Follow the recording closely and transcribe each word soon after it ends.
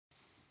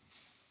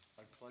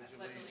pledge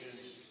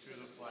allegiance to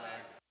the flag.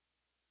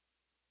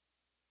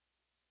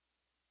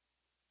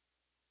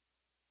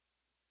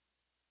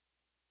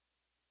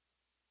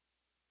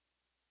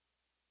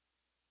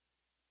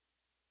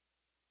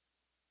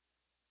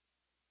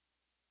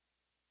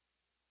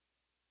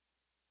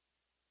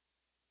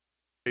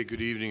 Hey,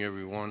 good evening,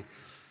 everyone.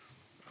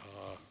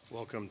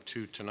 Welcome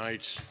to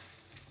tonight's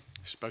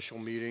special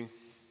meeting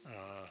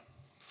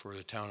for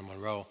the town of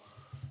Monroe.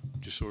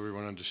 Just so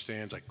everyone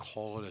understands, I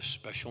call it a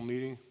special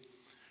meeting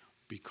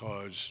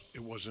because it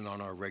wasn't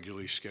on our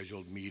regularly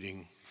scheduled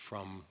meeting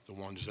from the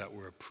ones that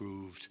were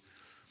approved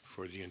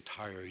for the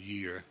entire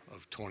year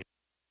of 20.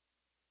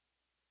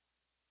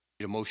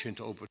 Need a motion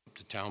to open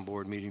the town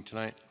board meeting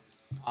tonight?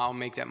 I'll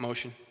make that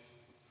motion.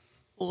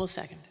 Will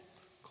second.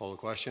 Call the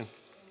question.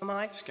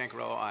 Aye.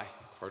 Scancarello, aye.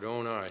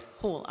 Cardone, aye.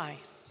 Hall, aye.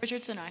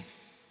 Richardson, aye.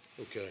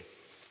 Okay.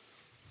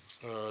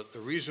 The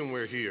reason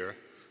we're here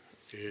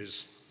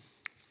is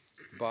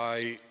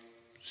by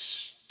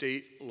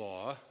state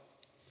law,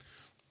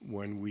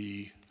 when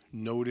we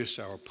notice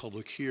our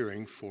public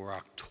hearing for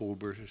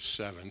October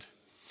 7th,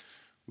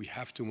 we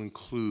have to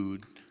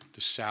include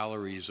the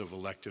salaries of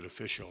elected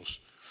officials.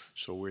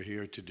 So we're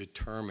here to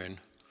determine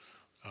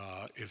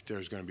if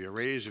there's going to be a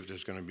raise, if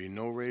there's going to be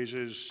no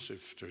raises,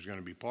 if there's going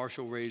to be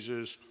partial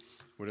raises,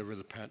 whatever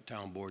the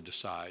town board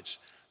decides,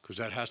 because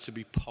that has to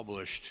be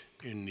published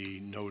in the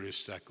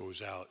notice that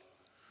goes out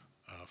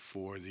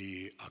for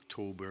the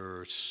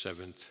October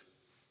 7th,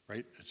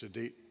 right? That's the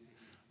date?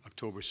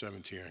 October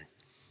 7th hearing.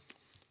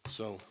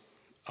 So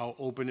I'll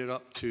open it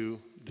up to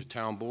the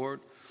town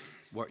board,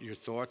 what your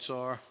thoughts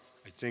are.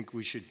 I think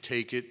we should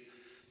take it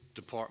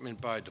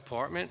department by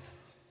department.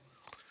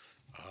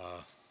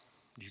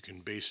 You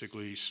can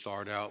basically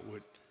start out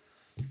with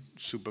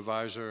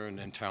supervisor and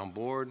then town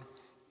board,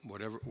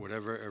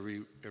 whatever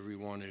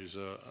everyone is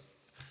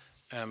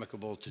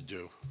amicable to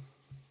do.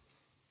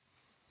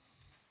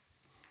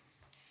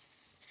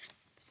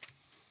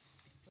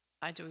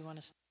 Do we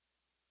want to?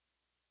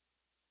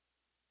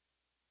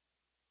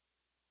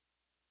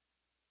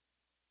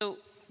 So,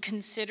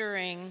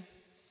 considering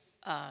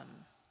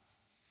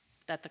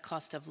that the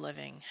cost of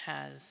living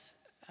has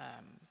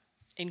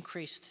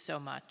increased so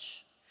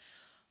much,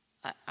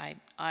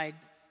 I'd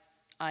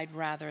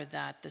rather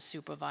that the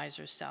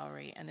supervisor's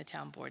salary and the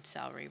town board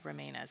salary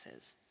remain as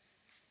is.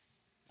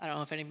 I don't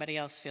know if anybody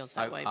else feels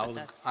that way, but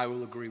that's... I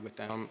will agree with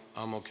that.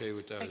 I'm okay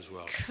with that as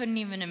well. Couldn't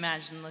even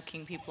imagine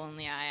looking people in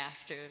the eye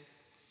after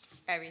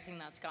everything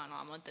that's gone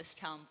on with this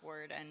town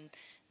board and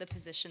the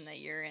position that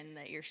you're in,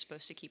 that you're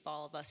supposed to keep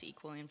all of us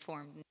equally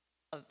informed,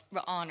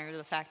 honor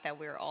the fact that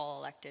we're all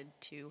elected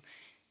to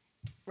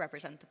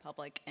represent the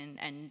public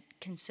and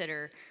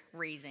consider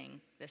raising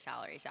the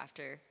salaries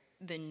after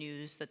the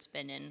news that's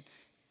been in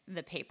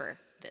the paper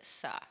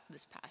this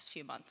past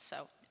few months.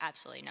 So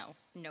absolutely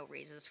no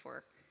raises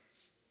for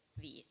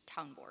the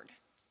town board.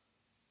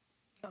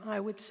 I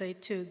would say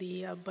too,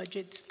 the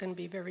budget's going to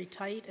be very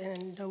tight,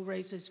 and no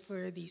raises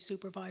for the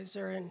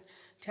supervisor and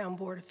town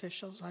board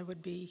officials. I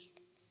would be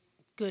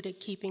good at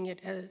keeping it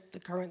at the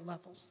current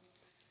levels.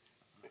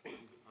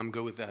 I'm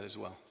good with that as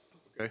well.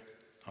 Okay.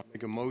 I'll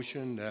make a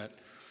motion that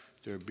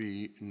there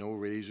be no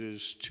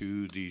raises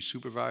to the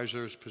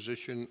supervisor's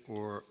position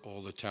or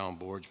all the town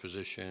board's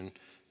position,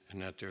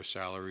 and that their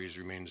salaries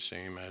remain the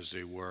same as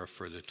they were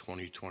for the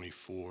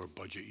 2024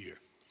 budget year.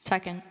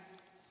 Second.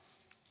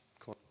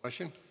 Call the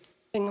question.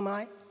 Bingham,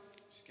 aye.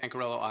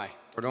 Scancarello, aye.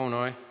 Cardone,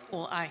 aye.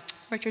 Hall, aye.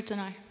 Richardson,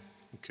 aye.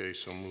 Okay,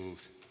 so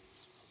moved.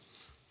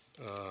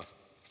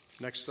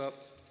 Next up,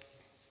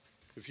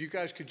 if you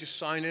guys could just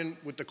sign in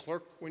with the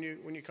clerk when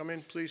you come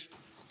in, please.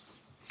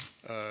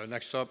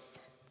 Next up,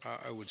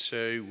 I would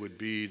say would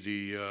be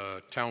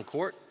the town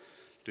court,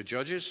 the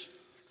judges.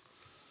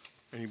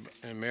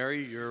 And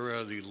Mary,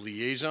 you're the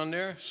liaison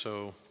there,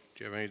 so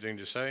do you have anything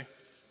to say?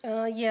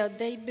 Yeah,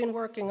 they've been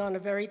working on a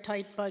very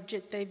tight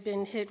budget. They've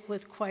been hit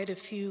with quite a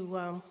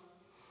few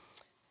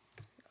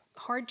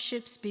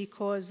hardships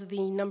because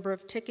the number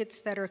of tickets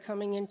that are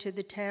coming into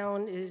the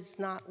town is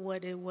not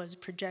what it was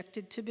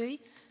projected to be.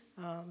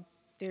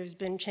 There's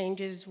been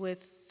changes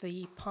with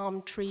the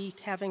Palm Tree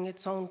having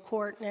its own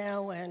court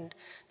now, and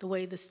the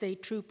way the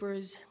state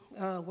troopers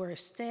were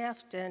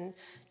staffed, and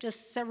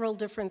just several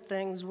different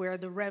things where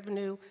the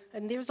revenue,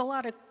 and there's a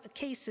lot of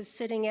cases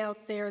sitting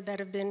out there that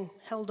have been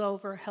held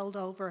over,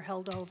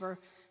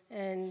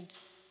 and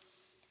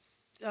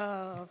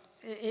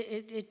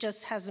it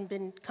just hasn't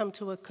been come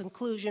to a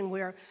conclusion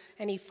where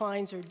any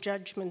fines or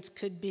judgments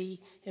could be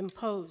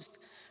imposed.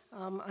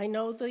 I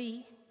know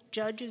the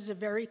judges are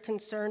very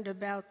concerned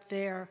about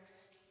their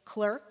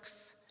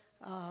clerks,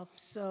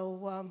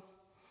 so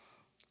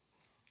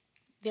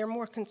they're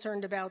more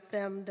concerned about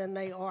them than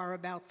they are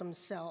about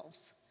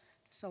themselves.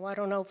 So I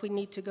don't know if we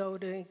need to go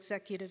to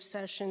executive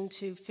session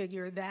to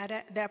figure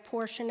that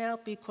portion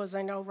out, because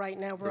I know right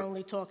now we're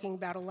only talking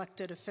about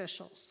elected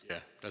officials. Yeah,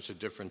 that's a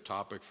different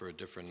topic for a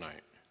different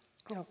night.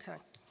 Okay.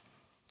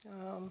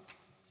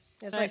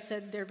 As I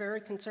said, they're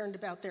very concerned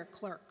about their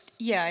clerks.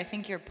 Yeah, I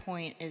think your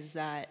point is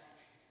that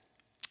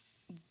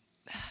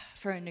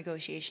for a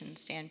negotiation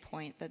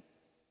standpoint,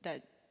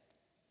 that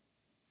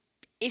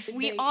if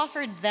we They-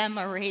 offered them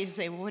a raise,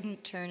 they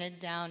wouldn't turn it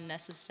down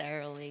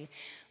necessarily,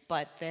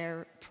 but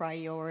their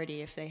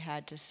priority, if they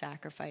had to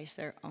sacrifice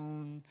their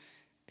own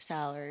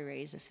salary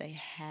raise, if they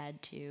had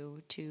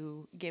to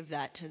give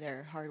that to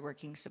their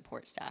hardworking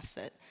support staff,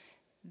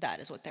 that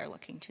is what they're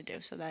looking to do.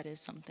 So that is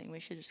something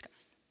we should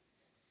discuss.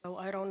 So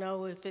I don't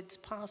know if it's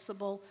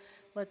possible,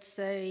 let's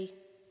say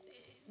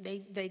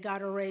they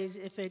got a raise,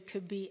 if it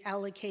could be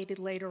allocated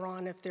later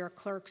on if their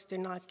clerks did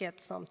not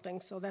get something.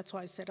 So that's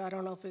why I said I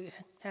don't know if it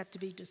had to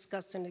be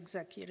discussed in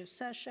executive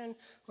session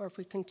or if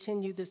we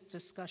continue this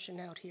discussion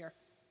out here.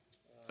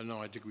 No,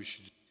 I think we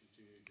should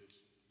continue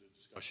the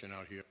discussion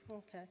out here.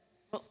 Okay.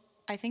 Well,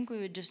 I think we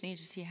would just need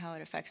to see how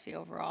it affects the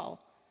overall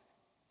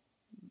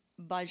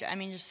budget. I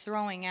mean, just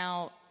throwing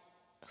out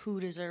who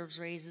deserves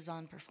raises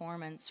on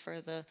performance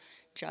for the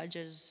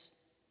judges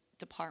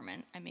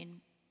department. I mean,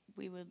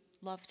 we would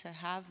love to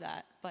have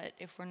that, but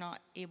if we're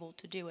not able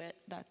to do it,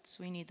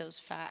 we need those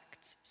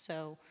facts.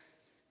 So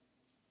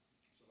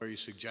Are you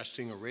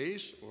suggesting a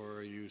raise, or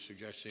are you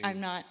suggesting?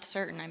 I'm not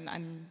certain.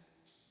 I'm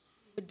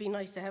It would be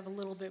nice to have a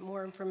little bit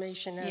more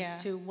information Yeah.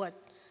 as to what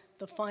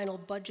the final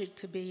budget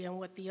could be and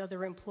what the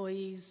other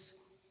employees,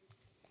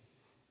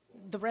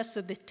 the rest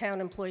of the town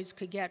employees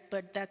could get,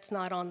 but that's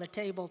not on the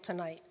table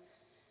tonight.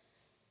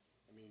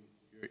 I mean,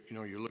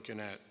 you're looking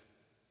at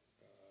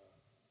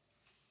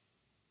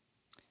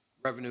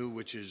revenue,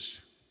 which is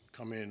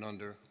coming in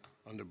under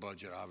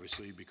budget,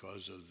 obviously,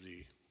 because of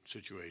the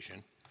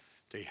situation.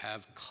 They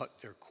have cut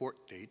their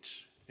court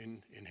dates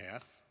in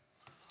half.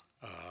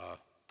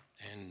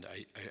 And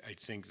I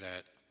think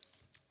that,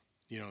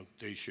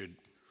 they should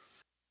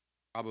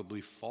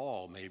probably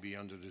fall maybe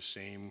under the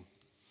same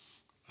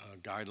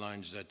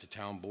guidelines that the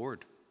town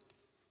board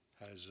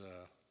has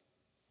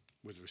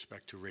with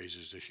respect to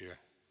raises this year.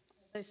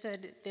 As I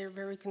said, they're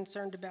very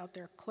concerned about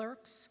their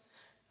clerks.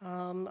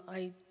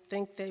 I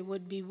think they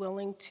would be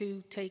willing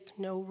to take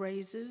no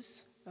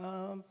raises.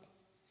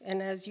 And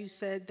as you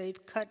said,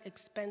 they've cut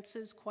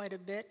expenses quite a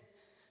bit,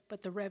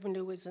 but the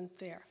revenue isn't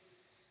there.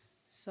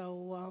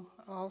 So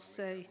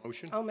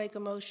I'll make a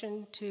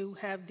motion to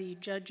have the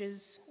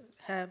judges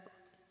have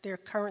their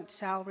current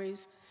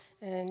salaries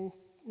and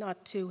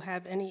not to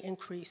have any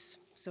increase,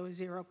 so a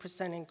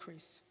 0%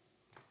 increase.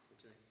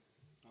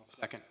 I'll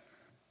second.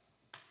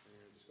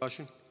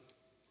 Discussion?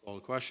 Call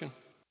the question?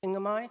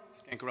 Hingham, aye?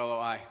 Scancarello,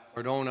 aye.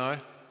 Cardone, aye?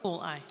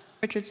 Poole, aye.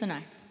 Richardson,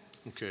 aye.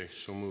 Okay,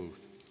 so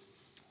moved.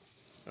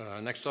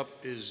 Next up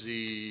is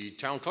the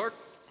town clerk.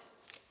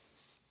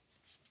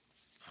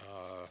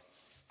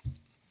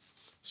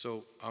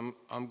 So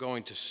I'm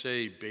going to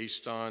say,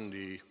 based on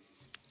the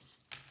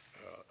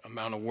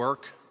amount of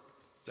work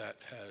that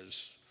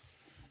has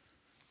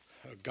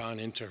gone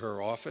into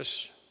her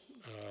office,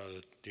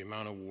 the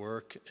amount of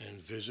work and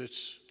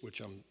visits,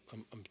 which I'm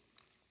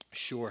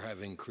sure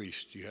have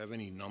increased. Do you have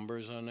any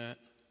numbers on that?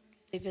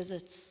 The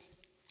visits.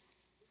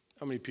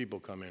 How many people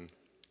come in?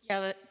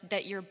 Yeah,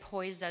 that you're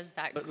poised as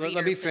that greater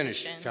Let me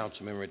finish, position.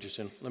 Councilman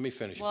Richardson. Let me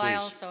finish, Well, please. I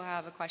also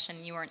have a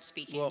question. You weren't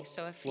speaking,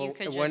 so if you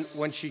could when, just...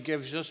 when she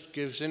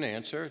gives an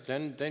answer,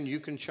 then you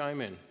can chime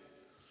in.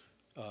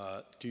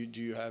 Do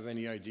you have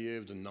any idea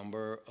of the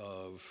number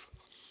of,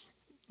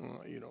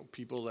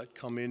 people that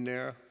come in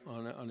there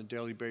on a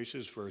daily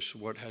basis versus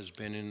what has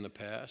been in the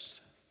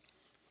past?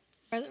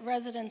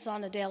 Residents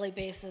on a daily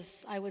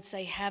basis, I would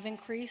say, have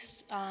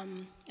increased.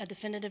 A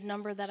definitive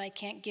number that I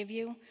can't give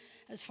you.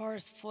 As far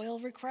as FOIL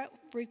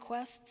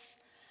requests,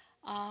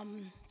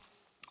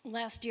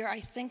 last year, I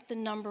think the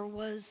number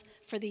was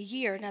for the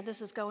year, now this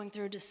is going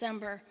through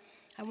December,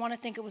 I want to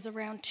think it was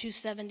around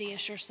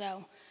 270-ish or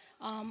so.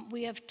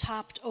 We have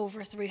topped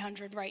over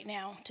 300 right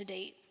now to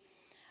date.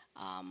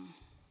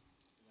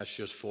 That's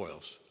just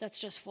foils. That's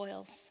just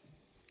FOILs.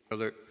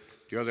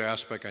 The other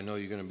aspect I know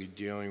you're going to be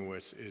dealing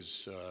with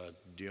is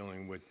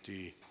dealing with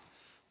the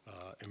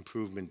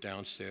improvement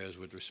downstairs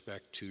with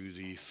respect to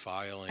the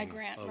filing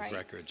grant, of right.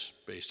 records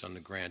based on the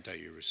grant that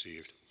you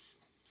received.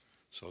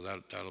 So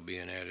that'll be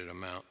an added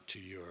amount to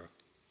your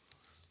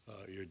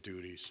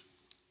duties.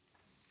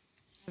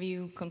 Have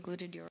you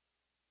concluded your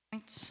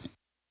points?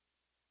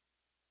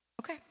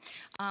 Okay.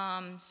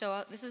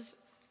 So this is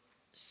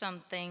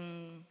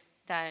something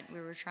that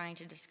we were trying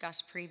to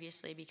discuss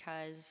previously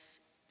because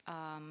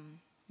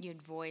you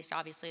had voiced,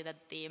 obviously,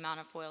 that the amount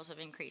of FOILs have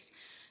increased.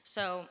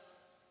 So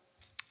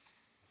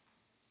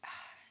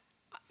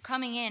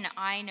coming in,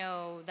 I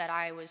know that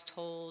I was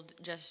told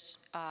just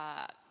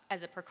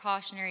as a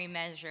precautionary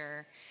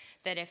measure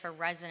that if a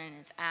resident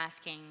is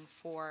asking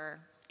for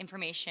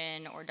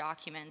information or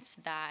documents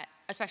that,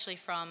 especially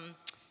from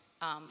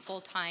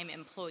full-time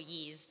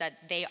employees,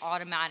 that they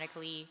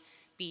automatically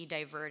be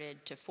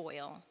diverted to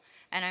FOIL.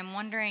 And I'm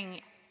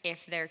wondering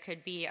if there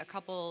could be a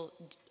couple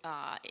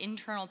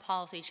internal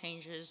policy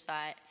changes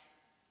that,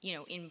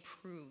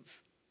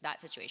 improve that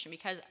situation.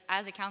 Because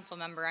as a council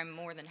member, I'm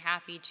more than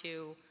happy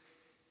to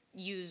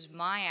use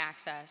my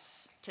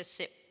access to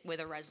sit with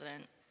a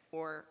resident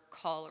or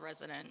call a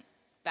resident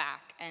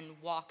back and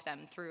walk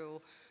them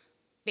through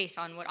based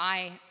on what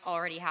I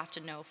already have to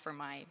know for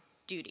my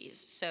duties.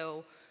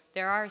 So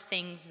there are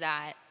things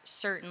that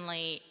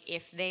certainly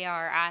if they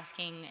are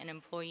asking an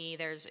employee,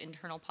 there's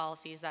internal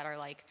policies that are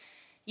like,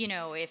 you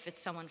know, if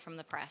it's someone from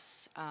the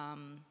press,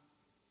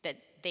 that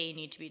they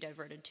need to be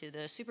diverted to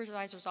the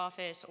supervisor's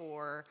office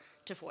or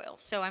to FOIL.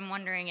 So I'm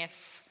wondering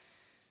if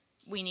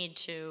we need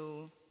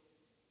to,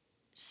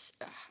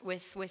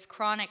 with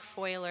chronic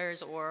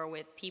foilers or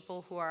with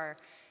people who are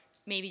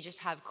maybe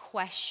just have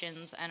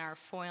questions and are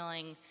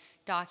foiling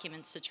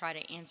documents to try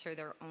to answer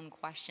their own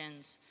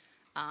questions,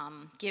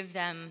 give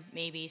them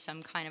maybe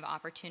some kind of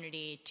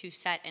opportunity to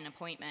set an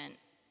appointment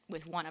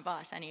with one of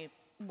us,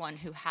 anyone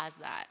who has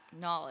that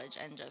knowledge,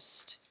 and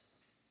just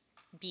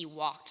be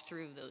walked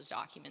through those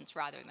documents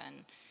rather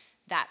than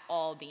that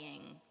all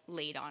being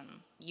laid on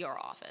your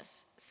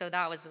office. So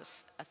that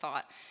was a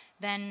thought.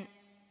 Then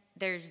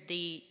there's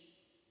the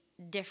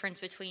difference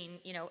between,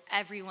 you know,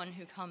 everyone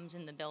who comes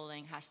in the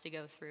building has to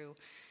go through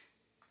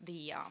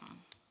the,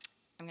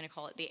 I'm going to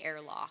call it the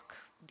airlock,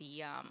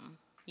 the,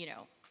 you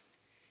know,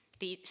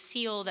 the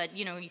seal that,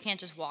 you know, you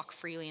can't just walk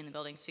freely in the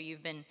building. So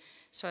you've been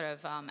sort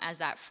of, as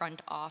that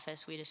front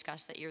office, we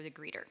discussed that you're the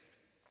greeter.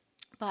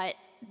 But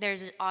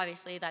there's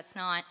obviously, that's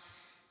not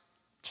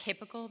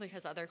typical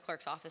because other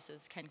clerks'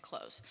 offices can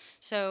close.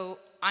 So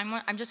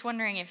I'm just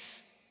wondering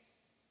if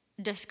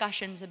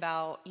discussions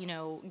about, you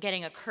know,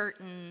 getting a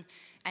curtain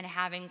and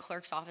having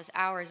clerk's office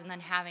hours and then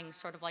having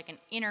sort of like an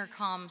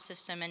intercom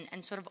system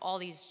and sort of all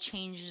these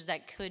changes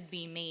that could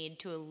be made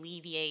to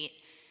alleviate,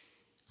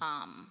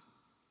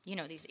 you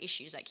know, these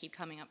issues that keep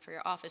coming up for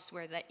your office,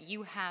 where that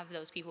you have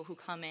those people who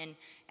come in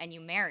and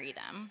you marry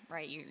them,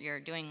 right? You're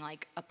doing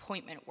like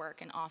appointment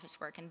work and office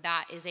work, and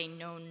that is a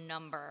known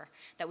number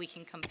that we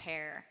can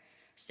compare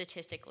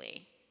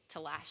statistically to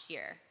last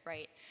year,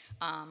 right?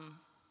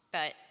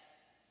 But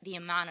the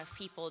amount of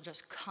people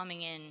just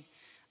coming in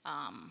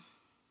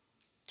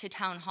to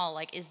town hall,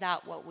 like, is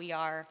that what we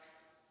are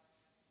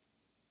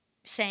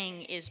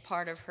saying is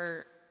part of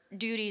her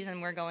duties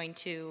and we're going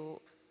to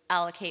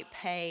allocate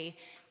pay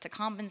to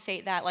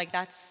compensate that? Like,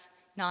 that's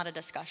not a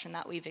discussion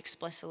that we've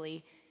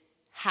explicitly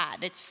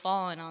had. It's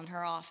fallen on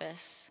her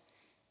office.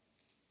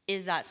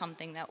 Is that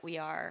something that we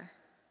are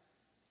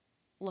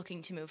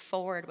looking to move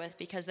forward with?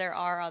 Because there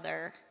are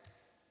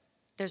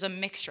there's a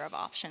mixture of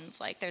options.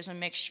 Like, there's a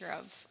mixture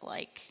of,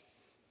 like,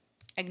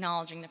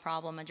 acknowledging the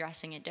problem,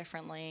 addressing it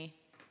differently,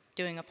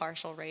 doing a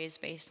partial raise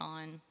based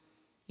on,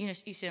 you know,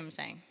 you see what I'm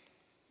saying?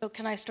 So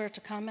can I start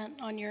to comment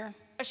on your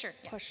Sure,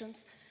 yeah.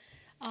 questions?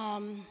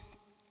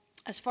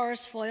 As far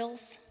as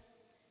foils,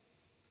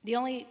 the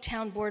only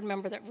town board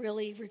member that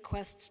really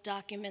requests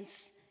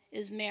documents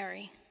is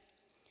Mary.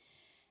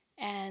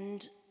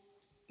 And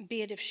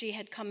be it if she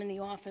had come in the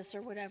office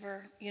or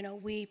whatever, you know,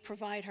 we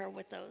provide her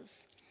with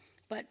those.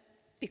 But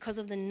because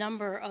of the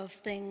number of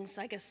things,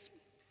 I guess,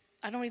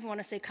 I don't even want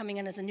to say coming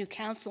in as a new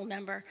council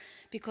member,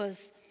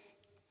 because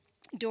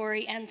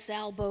Dory and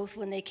Sal both,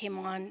 when they came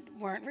on,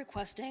 weren't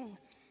requesting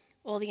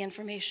all the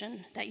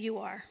information that you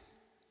are.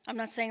 I'm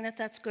not saying that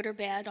that's good or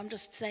bad. I'm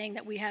just saying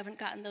that we haven't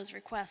gotten those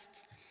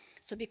requests.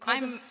 So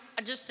because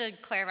just to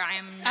clarify, I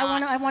am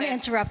not I want to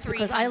interrupt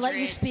because I let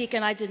you speak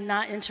and I did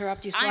not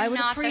interrupt you. So I would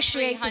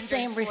appreciate the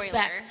same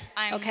respect.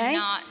 Okay? I'm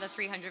not the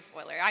 300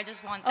 foiler. I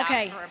just want that for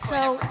a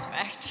point of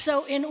respect.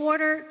 So in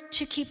order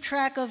to keep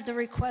track of the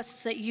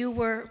requests that you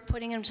were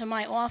putting into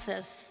my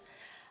office,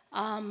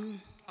 I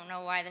don't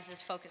know why this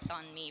is focused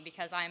on me,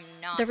 because I'm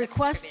not the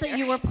requests that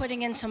you were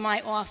putting into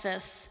my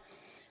office,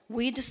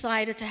 we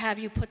decided to have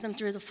you put them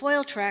through the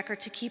FOIL tracker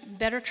to keep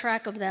better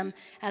track of them,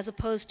 as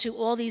opposed to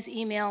all these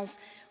emails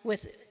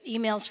with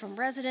emails from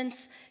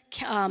residents,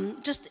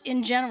 just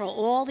in general,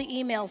 all the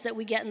emails that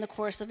we get in the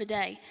course of a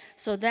day.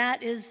 So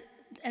that is,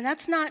 and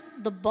that's not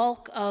the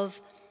bulk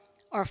of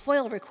our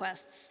FOIL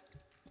requests.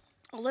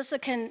 Alyssa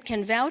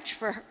can vouch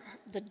for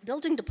the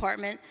building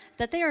department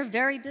that they are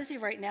very busy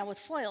right now with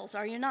FOILs,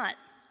 are you not?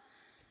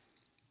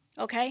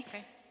 Okay?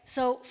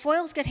 So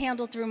FOILs get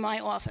handled through my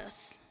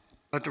office.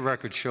 Let the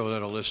record show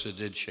that Alyssa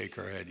did shake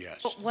her head yes.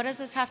 But what does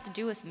this have to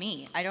do with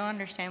me? I don't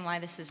understand why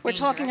this is We're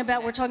talking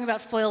about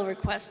FOIL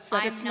requests.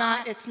 That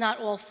it's not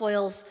all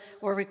FOILs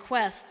or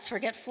requests.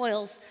 Forget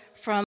FOILs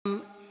from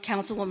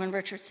Councilwoman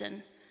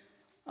Richardson.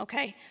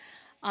 Okay.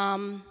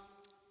 The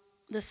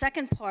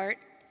second part,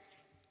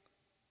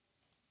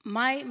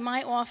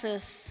 my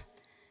office,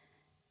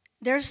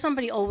 there's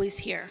somebody always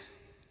here.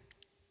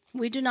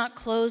 We do not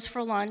close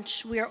for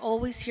lunch. We are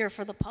always here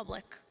for the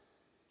public.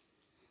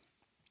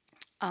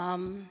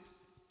 I'm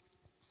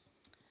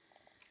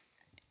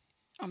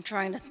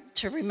trying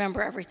to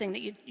remember everything that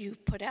you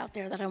put out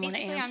there that I want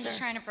to answer. Basically, I'm just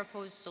trying to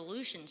propose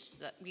solutions to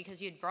that,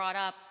 because you'd brought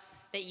up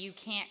that you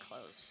can't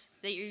close,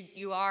 that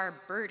you are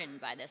burdened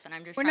by this, and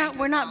I'm just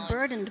We're not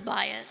burdened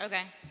by it.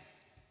 Okay.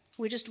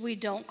 We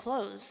don't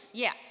close.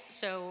 Yes,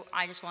 so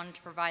I just wanted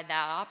to provide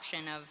that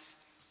option of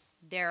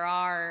there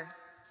are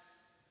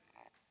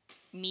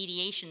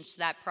mediations to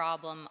that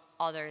problem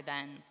other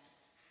than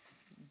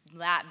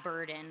that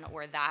burden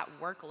or that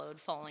workload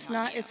falling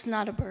on you. It's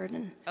not a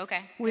burden.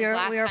 Okay, We because are,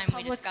 last we are time we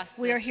public, discussed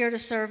we are this- here to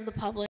serve the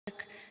public.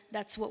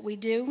 That's what we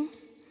do.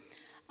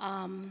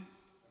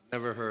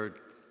 Never heard.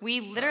 We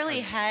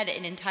literally had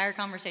an entire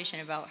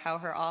conversation about how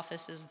her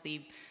office is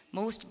the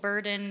most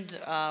burdened.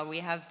 We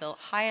have the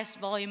highest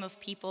volume of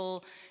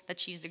people that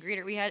she's the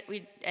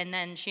greeter. And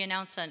then she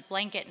announced a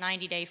blanket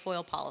 90-day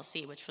FOIL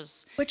policy,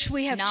 which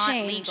we have not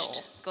changed.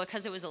 legal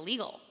because it was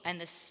illegal.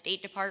 And the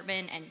State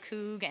Department and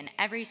COOG and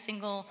every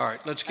single All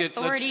right,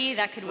 authority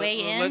that could weigh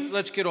in.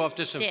 Let's get off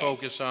this and did.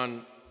 focus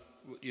on,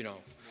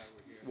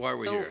 why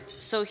we're here.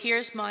 So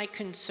here's my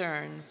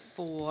concern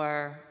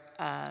for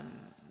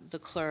the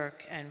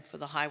clerk and for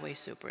the highway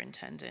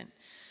superintendent.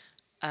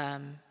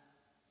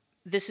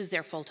 This is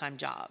their full-time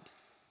job,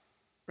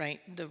 right?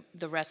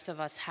 The rest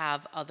of us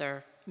have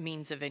other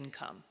means of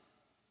income,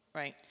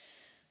 right?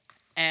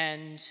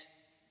 And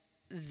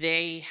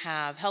they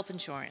have health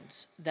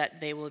insurance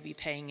that they will be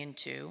paying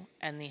into,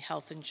 and the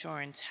health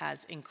insurance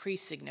has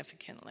increased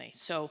significantly.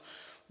 So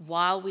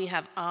while we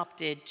have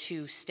opted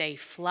to stay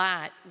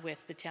flat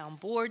with the town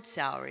board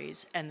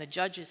salaries and the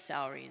judges'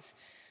 salaries,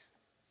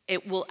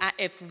 it will,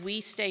 if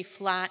we stay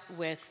flat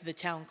with the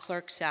town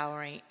clerk's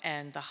salary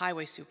and the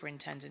highway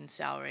superintendent's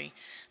salary,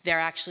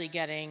 they're actually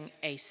getting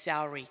a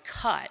salary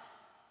cut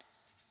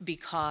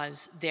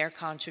because their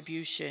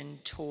contribution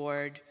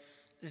toward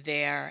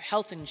their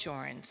health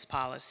insurance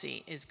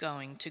policy is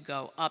going to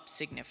go up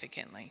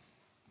significantly.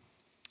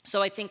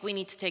 So I think we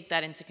need to take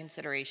that into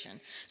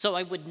consideration. So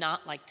I would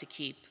not like to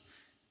keep,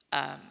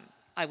 their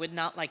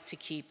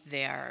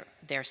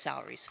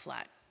salaries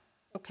flat.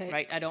 Okay.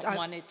 Right? I don't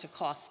want it to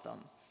cost them.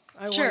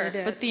 I Sure, wanted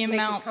to but the make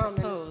a amount comment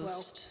as well.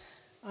 proposed.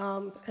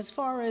 As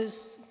far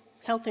as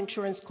health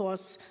insurance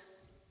costs,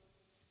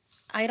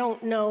 I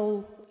don't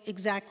know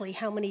exactly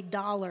how many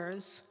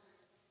dollars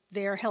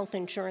their health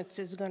insurance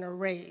is going to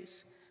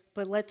raise.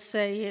 But let's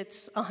say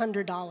it's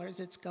 $100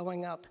 it's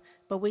going up,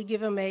 but we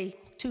give them a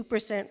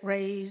 2%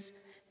 raise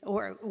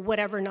or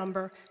whatever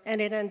number,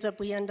 and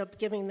we end up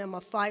giving them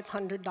a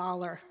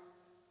 $500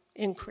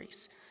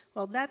 increase.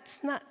 Well,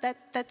 that's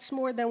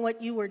more than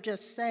what you were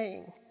just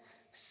saying.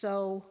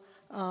 So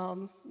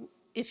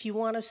if you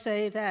want to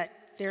say that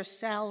their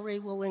salary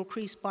will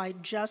increase by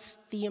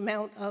just the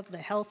amount of the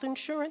health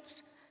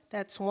insurance,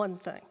 that's one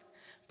thing.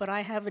 But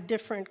I have a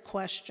different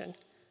question.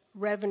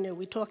 Revenue.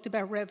 We talked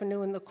about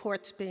revenue and the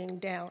courts being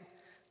down.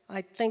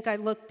 I think I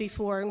looked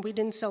before, and we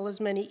didn't sell as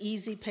many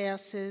easy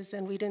passes,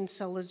 and we didn't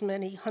sell as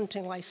many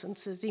hunting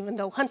licenses, even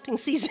though hunting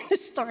season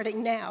is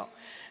starting now.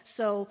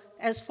 So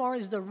as far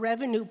as the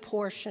revenue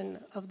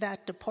portion of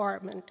that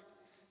department,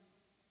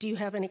 do you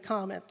have any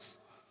comments?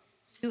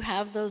 You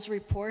have those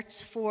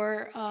reports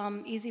for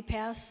Easy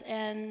Pass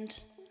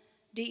and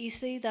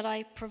DEC that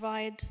I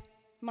provide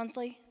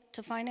monthly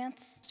to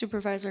finance.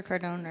 Supervisor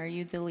Cardone, are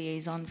you the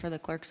liaison for the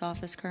clerk's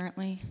office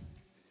currently?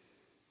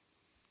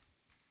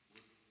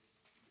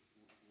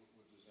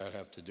 What does that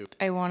have to do?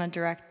 I want to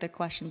direct the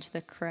question to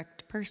the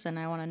correct person.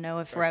 I want to know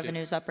if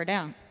revenue's up or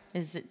down.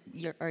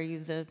 Are you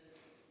the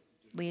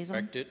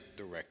liaison?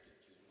 Direct.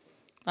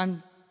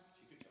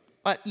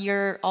 But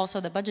you're also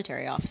the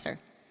budgetary officer.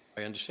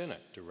 I understand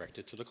that. Direct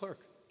it to the clerk.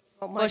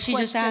 Well, she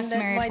just asked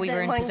Mary if we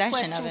were in possession of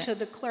My it. question to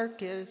the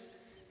clerk is,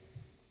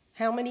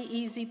 how many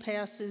easy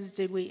passes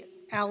did we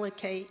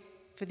allocate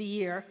for the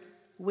year?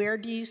 Where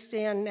do you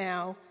stand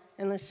now?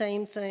 And the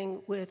same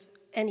thing with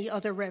any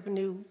other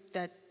revenue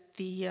that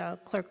the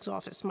clerk's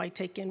office might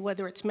take in,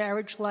 whether it's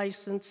marriage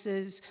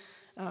licenses,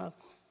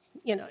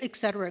 et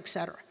cetera, et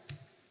cetera.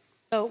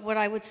 So what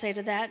I would say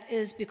to that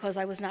is, because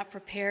I was not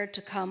prepared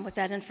to come with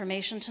that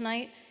information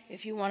tonight,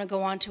 if you want to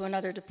go on to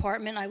another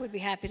department, I would be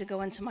happy to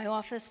go into my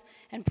office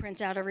and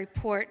print out a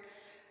report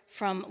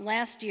from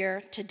last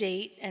year to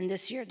date and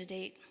this year to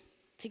date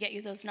to get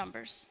you those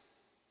numbers.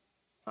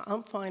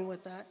 I'm fine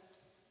with that.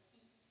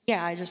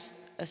 Yeah, I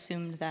just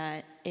assumed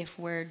that if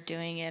we're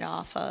doing it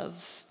off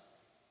of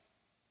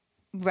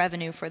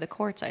revenue for the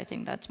courts, I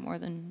think that's more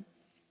than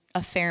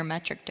a fair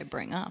metric to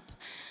bring up.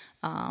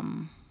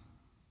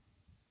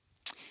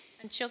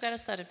 And she'll get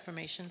us that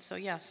information, so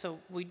yeah, so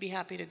we'd be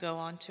happy to go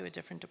on to a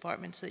different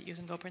department so that you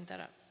can go print that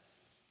out.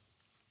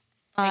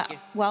 Thank you.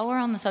 While we're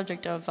on the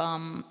subject of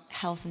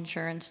health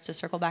insurance, to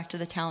circle back to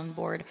the town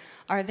board,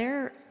 are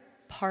there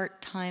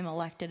part-time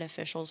elected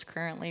officials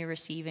currently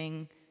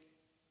receiving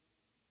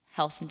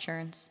health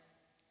insurance?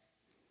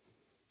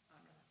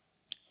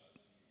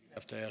 You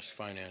have to ask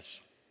finance.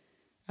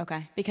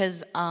 Okay,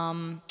 because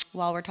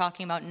while we're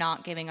talking about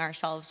not giving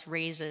ourselves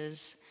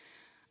raises,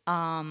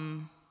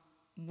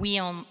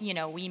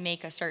 we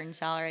make a certain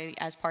salary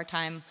as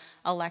part-time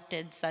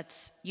electeds.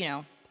 That's,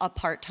 a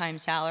part-time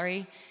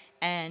salary,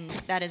 and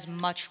that is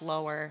much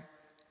lower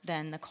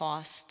than the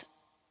cost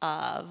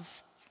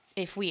of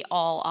if we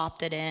all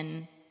opted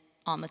in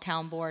on the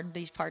town board,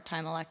 these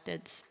part-time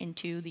electeds,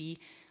 into the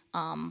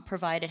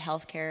provided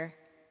health care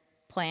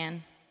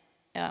plan,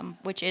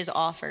 which is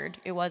offered.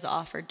 It was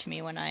offered to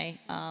me when I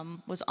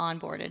was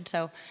onboarded.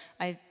 So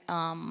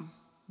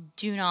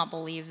do not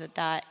believe that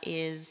that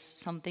is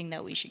something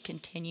that we should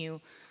continue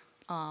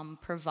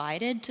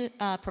providing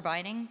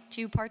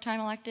to part-time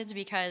electeds,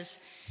 because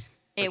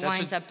it But that's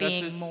winds a- up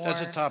being more.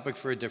 That's a topic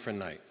for a different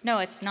night. No,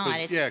 it's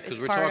not. Yeah, It's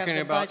because we're part of talking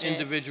the about budget.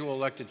 individual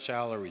elected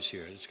salaries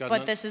here. It's got But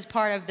nothing- this is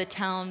part of the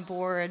town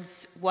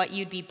board's, what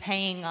you'd be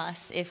paying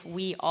us if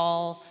we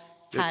all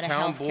had a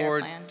health care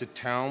plan. The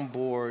town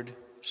board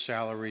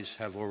salaries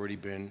have already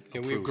been Yeah,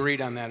 approved. we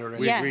agreed on that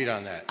already. We Yes, agreed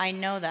on that. I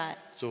know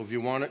that. So if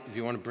you want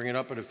to bring it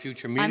up at a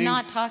future meeting, I'm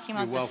not talking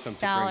you're about the welcome to bring it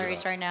salaries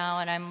up. right now,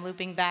 and I'm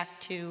looping back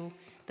to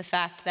the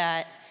fact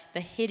that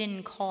the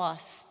hidden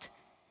cost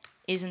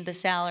isn't the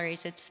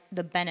salaries, it's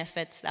the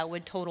benefits that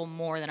would total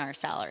more than our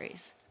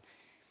salaries.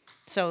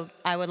 So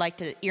I would like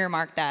to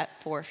earmark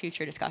that for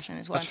future discussion,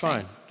 is what That's I'm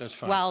saying. fine, that's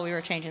fine. While we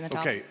were changing the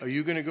topic. Okay, are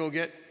you going to go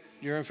get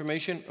your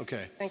information?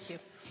 Okay. Thank you.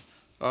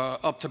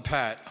 Up to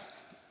Pat.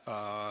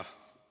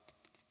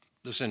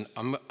 Listen,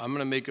 I'm going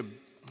to make a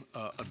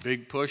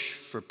big push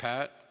for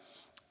Pat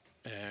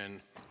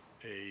and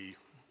a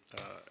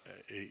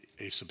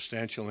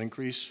substantial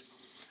increase.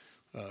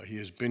 He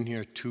has been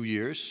here 2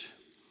 years.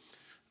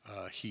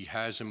 He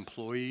has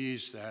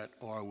employees that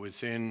are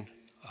within,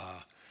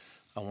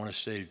 I want to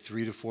say,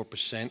 3 to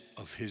 4%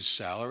 of his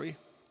salary.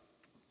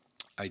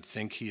 I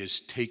think he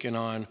has taken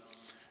on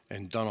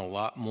and done a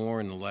lot more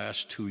in the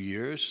last 2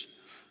 years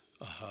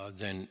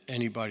than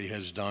anybody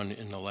has done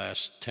in the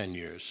last 10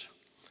 years,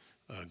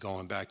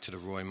 going back to the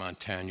Roy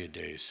Montagna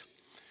days.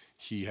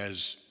 He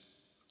has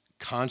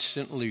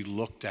constantly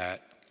looked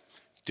at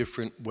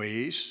different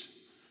ways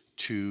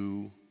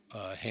to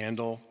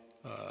handle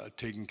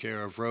taking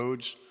care of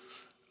roads.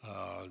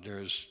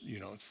 There's,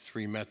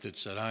 3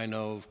 methods that I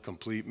know of: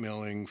 complete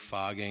milling,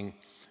 fogging,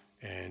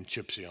 and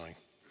chip sealing.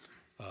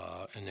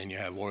 And then you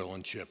have oil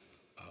and chip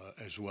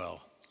as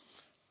well.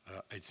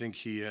 I think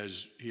he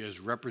has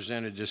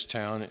represented this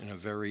town in a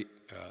very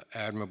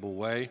admirable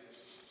way.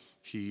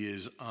 He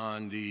is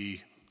on the,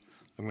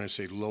 I'm going to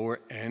say, lower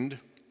end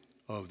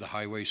of the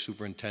highway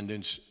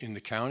superintendents in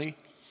the county,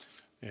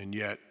 and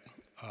yet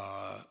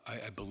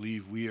I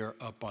believe we are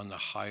up on the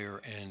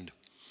higher end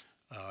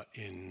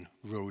in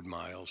road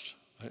miles.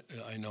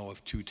 I know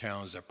of 2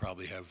 towns that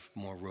probably have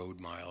more road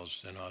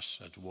miles than us.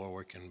 That's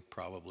Warwick and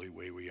probably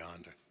way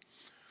yonder.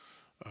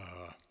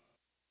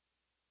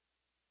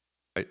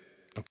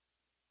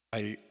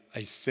 I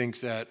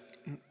think that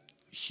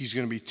he's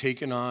going to be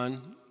taking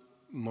on,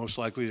 most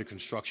likely, the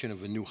construction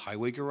of a new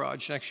highway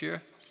garage next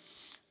year.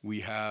 We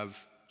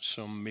have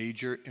some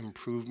major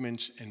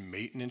improvements and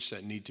maintenance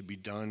that need to be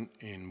done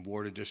in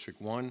Water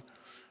District 1,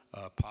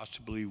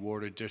 possibly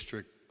Water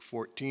District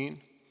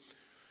 14.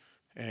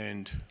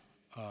 And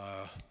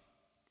I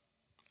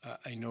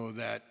know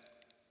that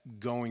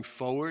going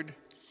forward,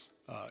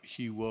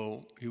 he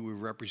will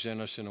represent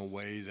us in a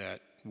way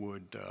that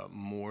would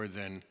more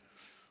than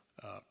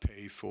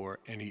pay for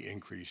any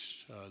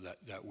increase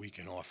that we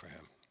can offer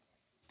him.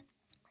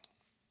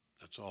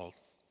 That's all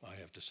I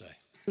have to say.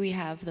 Do we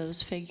have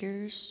those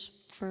figures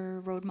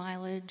for road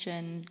mileage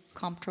and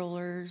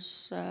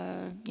comptrollers,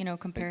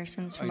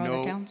 comparisons from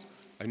other towns?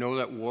 I know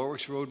that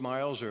Warwick's road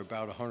miles are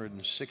about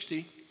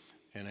 160,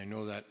 and I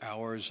know that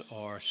ours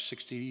are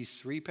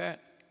 63, Pat?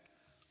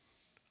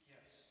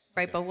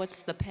 Right, but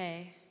what's the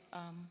pay,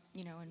 and...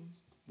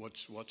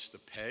 What's the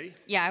pay?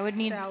 Yeah, I would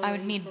need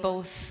Salary for-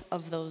 both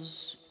of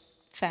those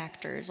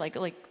factors. Like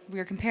we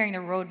were comparing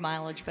the road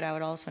mileage, but I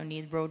would also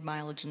need road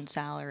mileage and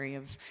salary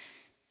of,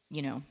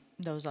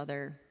 those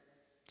other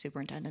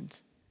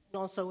superintendents. And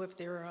also if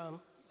they're a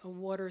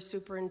water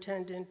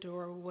superintendent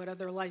or what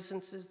other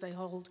licenses they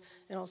hold,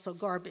 and also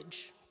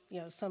garbage.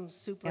 Some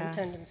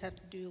superintendents have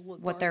to do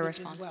with What their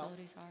garbage as well.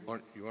 responsibilities are.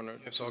 You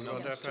want to talk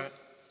about that, Pat?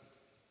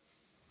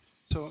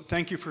 So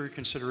thank you for your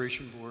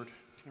consideration, Board.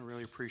 I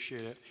really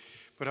appreciate it.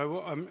 But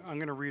I'm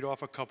going to read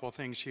off a couple of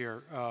things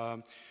here.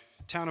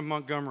 Town of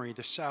Montgomery,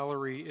 the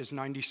salary is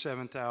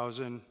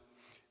 $97,000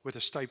 with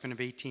a stipend of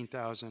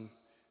 $18,000.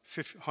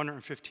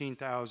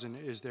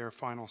 $115,000 is their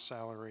final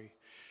salary.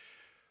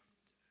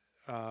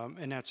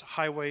 And that's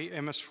highway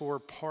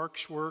MS4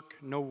 parks work,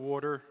 no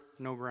water,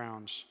 no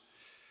grounds.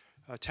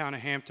 Town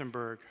of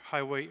Hamptonburg,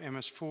 highway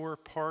MS4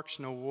 parks,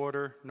 no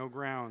water, no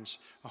grounds,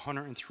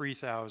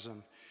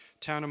 $103,000.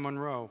 Town of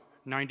Monroe,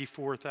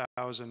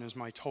 $94,000 is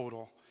my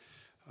total.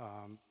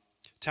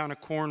 Town of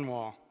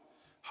Cornwall,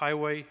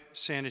 highway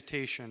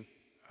sanitation,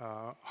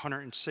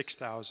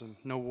 $106,000,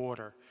 no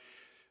water.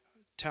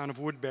 Town of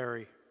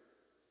Woodbury,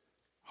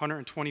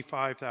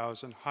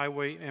 $125,000,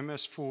 highway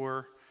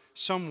MS4,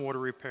 some water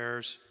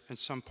repairs, and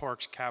some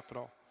parks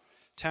capital.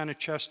 Town of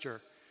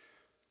Chester,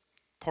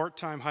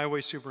 part-time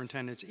highway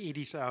superintendent is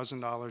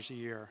 $80,000 a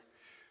year.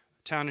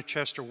 Town of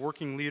Chester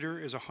working leader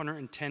is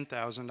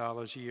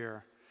 $110,000 a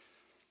year.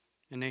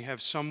 And they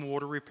have some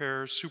water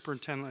repairs.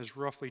 Superintendent is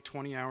roughly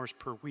 20 hours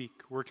per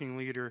week. Working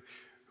leader,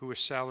 who is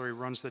salary,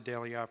 runs the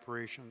daily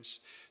operations.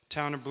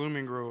 Town of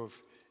Blooming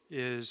Grove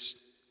is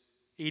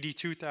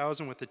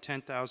 $82,000 with a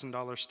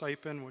 $10,000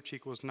 stipend, which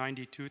equals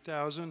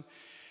 $92,000.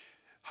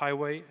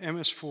 Highway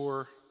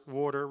MS4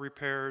 water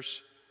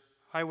repairs,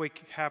 highway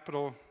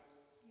capital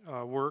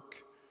work,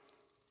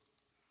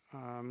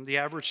 the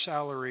average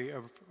salary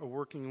of a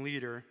working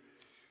leader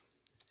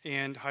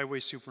and highway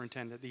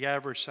superintendent, the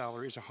average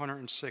salary is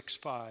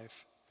 $106,500.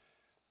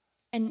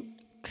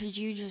 And could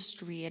you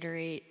just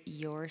reiterate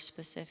your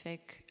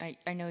specific,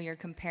 I know you're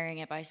comparing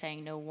it by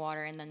saying no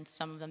water and then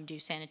some of them do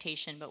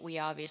sanitation, but we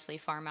obviously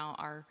farm out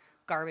our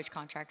garbage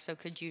contract, so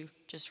could you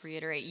just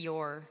reiterate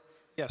your?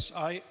 Yes,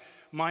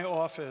 my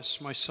office,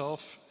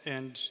 myself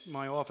and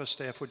my office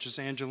staff, which is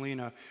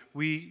Angelina,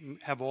 we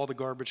have all the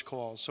garbage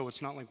calls, so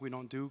it's not like we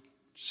don't do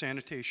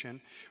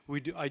sanitation.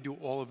 I do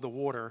all of the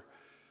water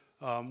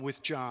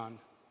with John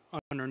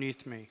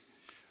underneath me.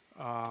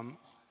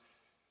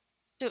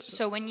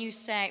 So when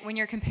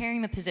you're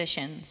comparing the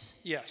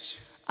positions, Yes.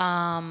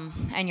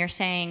 and you're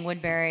saying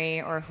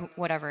Woodbury or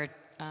whatever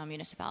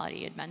municipality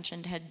you had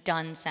mentioned had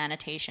done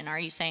sanitation, are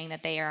you saying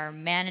that they are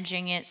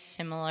managing it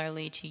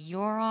similarly to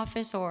your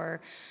office,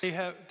 or?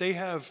 They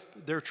have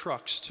their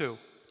trucks too.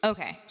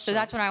 Okay, so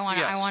that's what I want.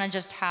 Yes. I want to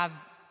just have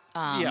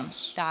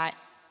Yes. that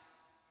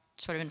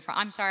sort of in front.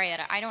 I'm sorry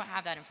that I don't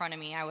have that in front of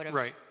me. I would have.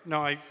 Right.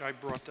 No, I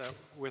brought that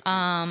with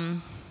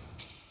me.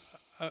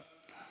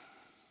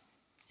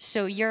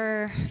 So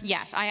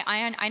yes,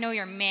 I know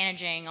you're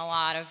managing a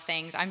lot of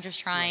things. I'm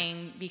just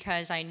trying,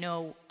 because I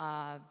know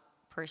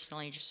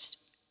personally just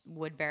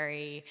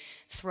Woodbury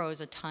throws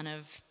a ton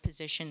of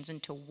positions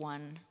into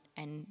one,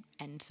 and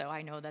so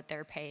I know that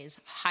their pay is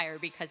higher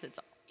because it's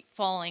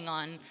falling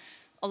on,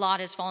 a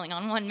lot is falling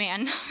on one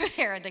man over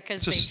there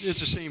because It's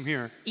the same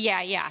here.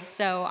 Yeah.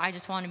 So I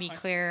just want to be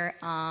clear,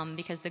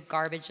 because the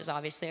garbage is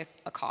obviously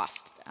a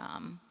cost.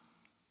 And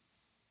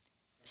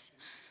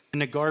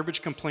the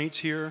garbage complaints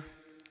here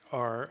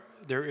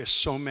there is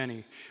so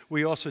many.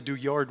 We also do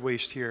yard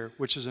waste here,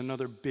 which is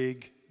another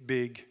big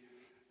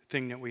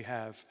thing that we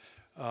have.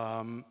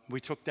 We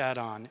took that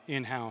on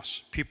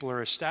in-house. People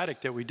are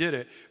ecstatic that we did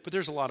it, but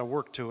there's a lot of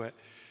work to it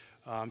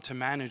to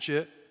manage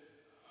it.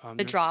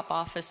 The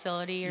drop-off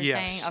facility, you're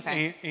yes, saying?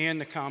 Okay.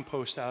 And the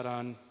compost out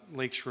on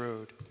Lakes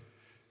Road.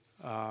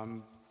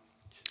 And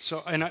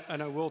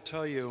I will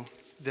tell you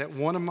that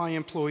one of my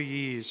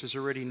employees is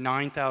already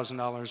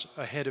 $9,000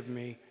 ahead of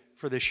me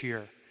for this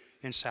year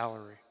in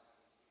salary.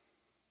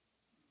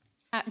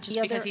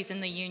 Just because he's in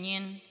the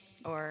union,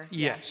 or?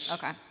 Yes. Yeah.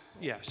 Okay.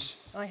 Yes.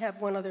 I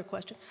have one other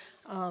question.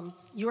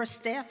 Your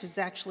staff is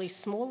actually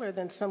smaller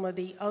than some of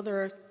the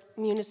other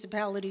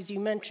municipalities you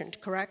mentioned,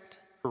 correct?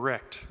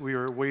 Correct. We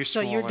are way So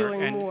smaller. you're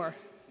doing more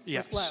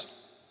yes. with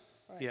less?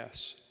 Right.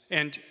 Yes.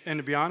 And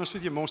to be honest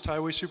with you, most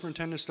highway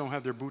superintendents don't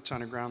have their boots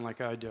on the ground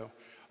like I do.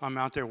 I'm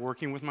out there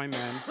working with my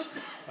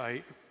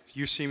men.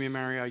 You see me,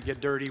 Mary, I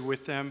get dirty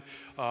with them.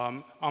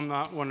 I'm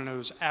not one of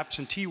those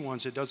absentee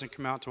ones that doesn't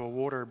come out to a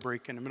water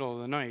break in the middle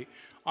of the night.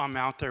 I'm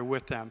out there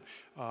with them.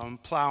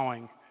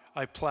 Plowing,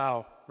 I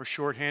plow. We're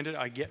shorthanded,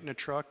 I get in a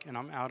truck and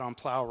I'm out on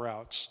plow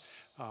routes.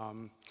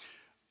 I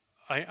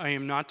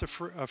am not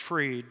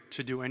afraid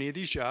to do any of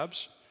these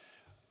jobs.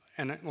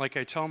 And like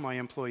I tell my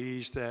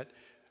employees, that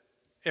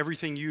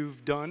everything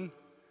you've done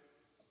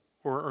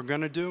or are going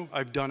to do,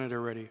 I've done it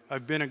already.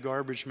 I've been a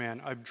garbage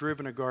man. I've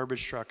driven a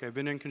garbage truck. I've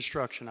been in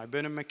construction. I've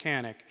been a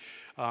mechanic.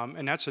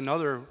 And that's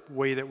another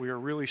way that we are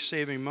really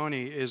saving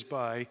money, is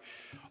by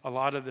a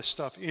lot of the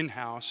stuff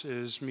in-house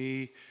is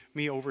me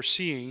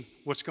overseeing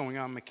what's going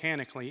on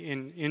mechanically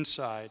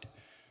inside.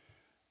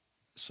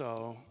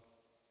 So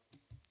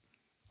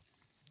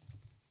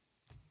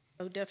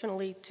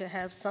definitely to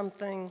have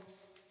something,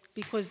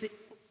 because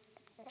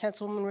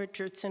Councilwoman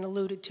Richardson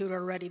alluded to it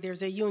already,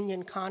 there's a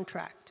union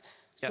contract.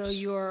 So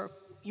yes.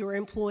 your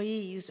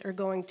employees are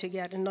going to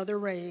get another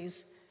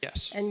raise.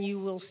 Yes. And you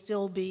will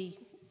still be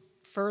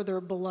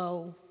further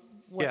below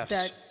what Yes.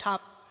 that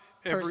top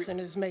person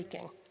is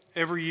making.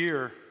 Every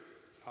year,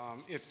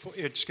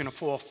 it's going to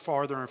fall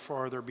farther and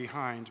farther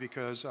behind,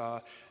 because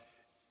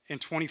in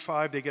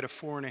 25 they get a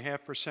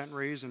 4.5%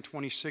 raise, in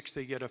 26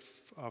 they get a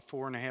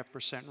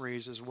 4.5%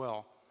 raise as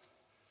well,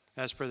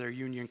 as per their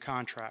union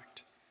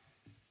contract.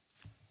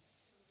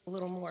 A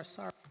little more,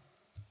 sorry.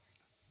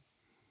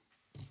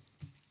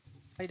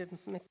 I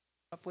didn't mix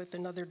up with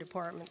another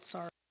department,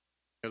 sorry.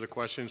 Other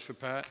questions for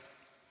Pat?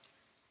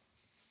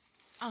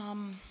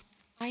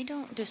 I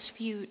don't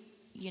dispute,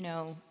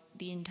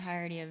 the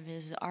entirety of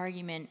his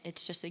argument.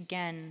 It's just,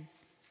 again,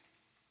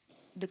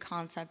 the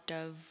concept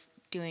of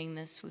doing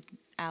this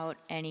without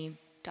any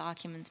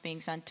documents being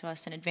sent to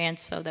us in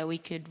advance so that we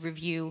could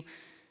review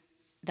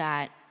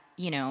that,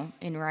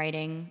 in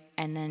writing,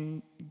 and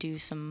then do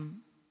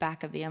some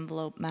back of the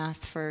envelope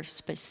math for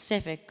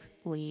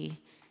specifically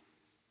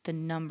the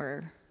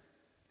number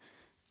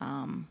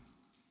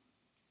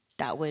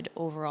that would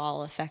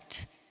overall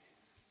affect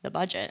the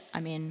budget.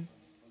 I mean,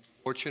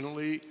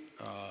 Fortunately,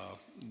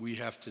 we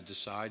have to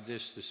decide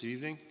this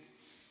evening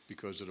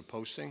because of the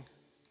posting.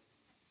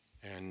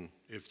 And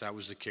if that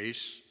was the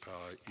case,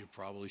 you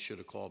probably should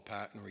have called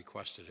Pat and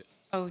requested it.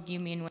 oh, you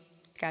mean we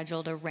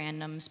scheduled a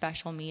random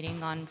special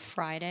meeting on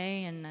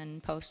Friday and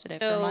then posted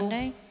it for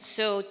Monday?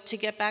 So to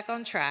get back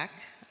on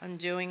track, I'm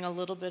doing a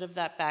little bit of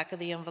that back of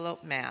the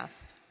envelope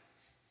math.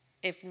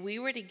 if we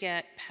were to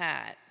get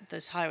Pat,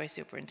 this highway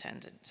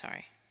superintendent,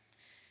 sorry,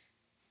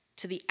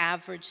 to the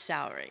average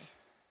salary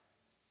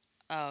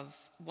of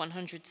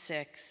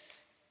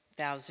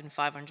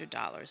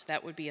 $106,500,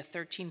 that would be a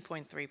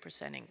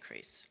 13.3%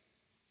 increase.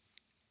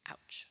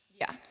 Ouch.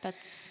 Yeah,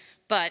 that's,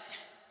 But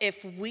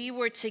if we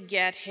were to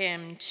get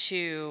him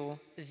to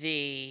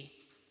the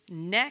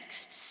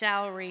next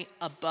salary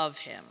above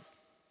him,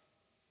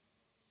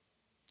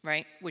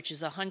 right, which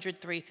is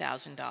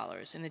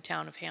 $103,000 in the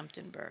town of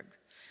Hamptonburg,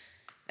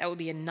 that would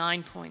be a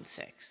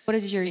 9.6. what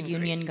does your increase.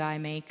 union guy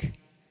make?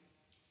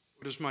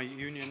 What is my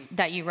union?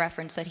 That you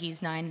referenced that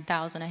he's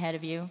 9,000 ahead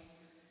of you?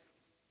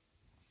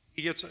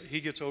 He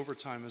gets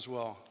overtime as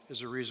well, is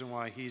the reason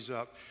why he's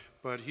up.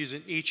 But he's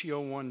an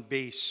HEO1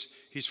 base.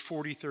 He's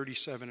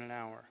 $40.37 an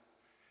hour.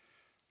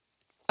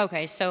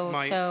 Okay,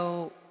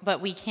 but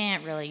we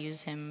can't really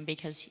use him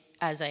because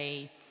as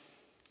a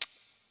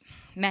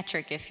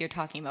metric if you're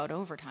talking about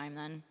overtime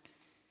then,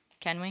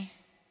 can we?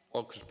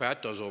 Well, because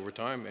Pat does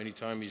overtime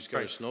anytime he's got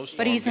a Right. snowstorm.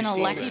 But he's an still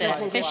elected gets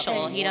doesn't get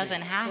official, paid. he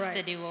doesn't have to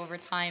Right. do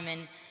overtime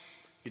and,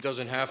 He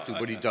doesn't have to,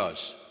 but he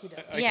does.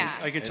 yeah.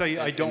 I can tell you,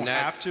 I And don't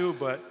that- have to,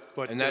 but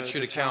and that the-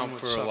 should the town account would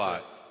for a suffer.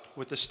 lot.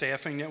 With the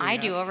staffing that we I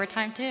have. do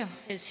overtime too.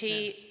 Is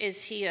he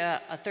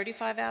a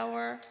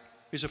 35-hour?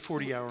 He's a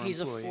 40-hour employee. He's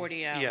a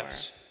 40-hour.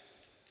 Yes.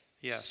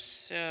 Yes.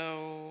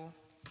 So,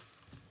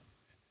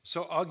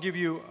 So I'll give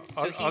you,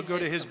 So I'll go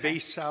to he's- his okay.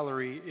 base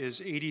salary is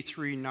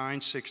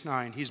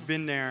 83,969. He's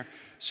been there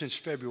since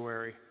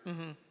February.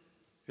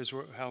 Is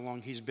how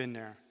long he's been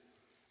there.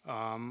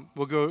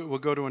 We'll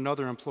go to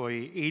another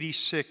employee,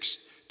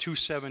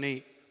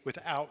 86,278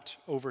 without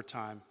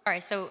overtime. All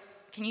right, so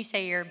can you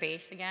say your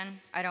base again?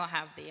 I don't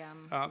have the,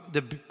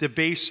 The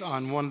base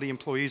on one of the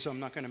employees, I'm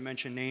not going to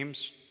mention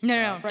names,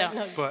 no, Right, don't.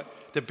 no,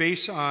 but the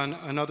base on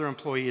another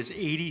employee is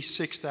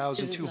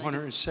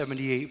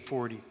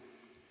 86,278.40.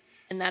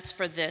 and that's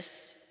for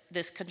this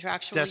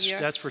contractual year?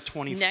 That's for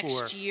 24.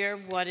 Next year,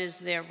 what is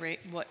their rate,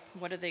 what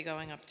are they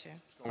going up to?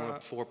 Going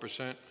up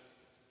 4%.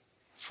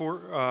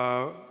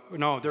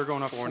 No, they're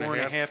going up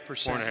 4.5%.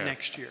 4.5%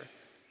 next year,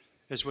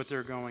 is what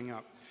they're going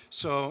up.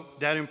 So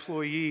that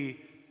employee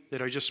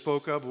that I just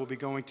spoke of will be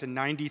going to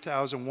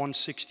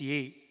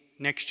 90,168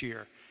 next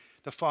year.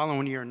 The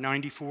following year,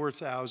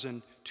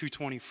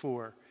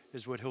 94,224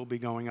 is what he'll be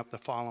going up the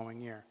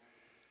following year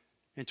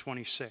in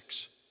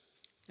 26.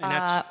 And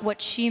that's,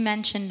 What she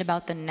mentioned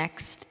about the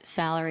next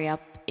salary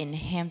up in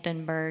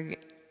Hamptonburg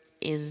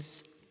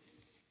is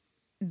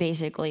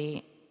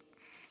basically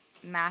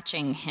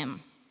matching him.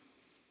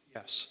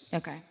 yes.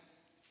 Okay.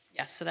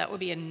 Yes, so that would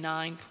be a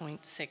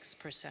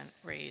 9.6%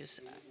 raise.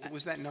 What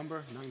was that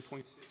number,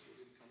 9.6?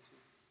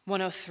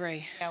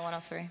 103, Yeah,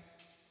 103.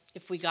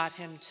 if we got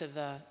him to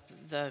the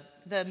The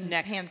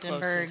next Hamptonburg's,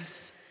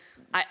 closest.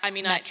 I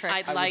mean, metric.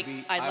 I'd I would like,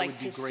 be- I'd I like would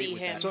be to great see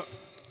with him, that.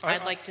 So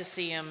I'd like to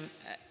see him,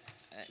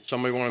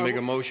 Somebody want to make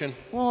a motion?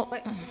 well,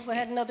 But I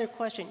had another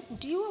question.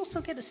 Do you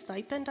also get a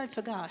stipend? I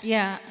forgot.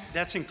 yeah,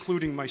 That's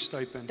including my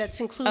stipend. That's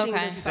including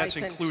Okay. the stipend? That's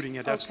including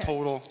it. That's Okay.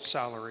 total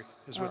salary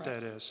is what All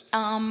that is.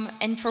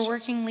 and for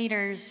working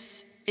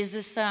leaders, is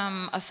this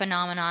a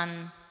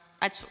phenomenon,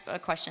 that's a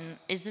question,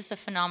 is this a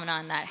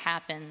phenomenon that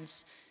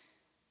happens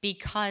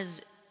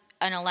because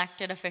an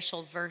elected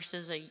official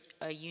versus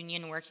a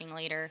union working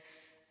leader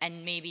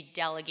and maybe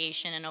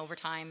delegation and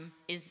overtime,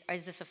 is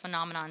this a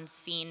phenomenon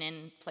seen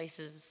in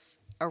places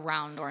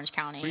around Orange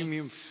County? What do you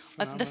mean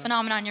The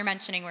phenomenon you're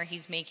mentioning where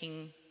he's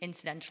making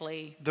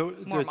incidentally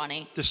more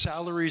money. The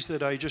salaries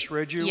that I just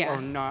read you Yeah.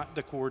 are not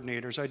the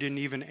coordinators. I didn't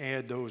even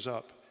add those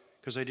up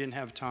because I didn't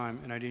have time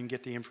and I didn't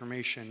get the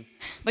information.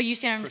 But you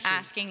see what I'm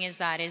asking is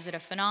it a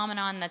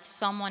phenomenon that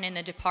someone in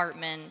the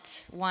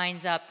department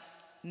winds up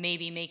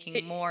maybe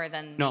making more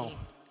than No.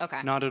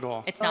 Okay. Not at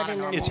all. It's not a in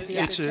normal. the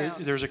other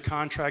towns. There's a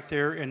contract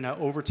there and the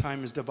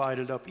overtime is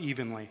divided up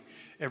evenly.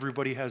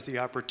 Everybody has the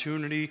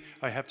opportunity.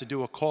 I have to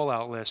do a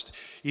call-out list.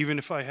 Even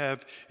if I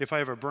have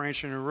a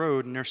branch in a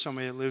road and there's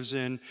somebody that lives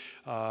in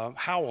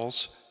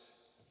Howells,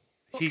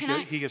 Well, can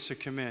I he gets to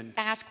come in.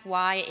 ask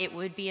why it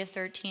would be a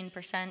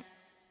 13%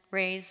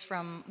 raise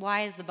from,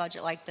 why is the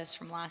budget like this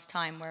from last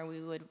time where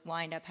we would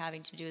wind up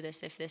having to do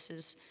this if this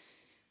is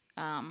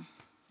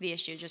the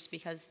issue, just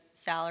because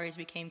salaries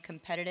became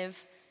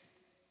competitive?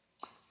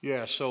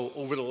 Yeah, so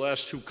over the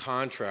last two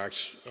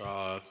contracts,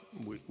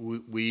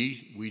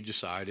 we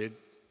decided,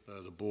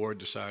 the board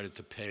decided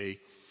to pay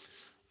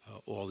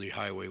all the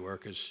highway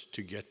workers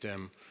to get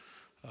them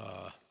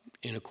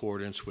in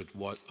accordance with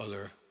what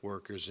other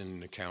workers in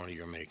the county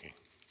are making.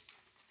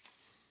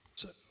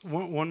 So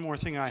one more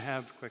thing I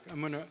have quick.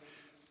 I'm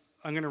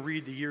gonna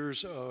read the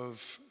years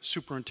of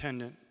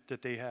superintendent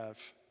that they have.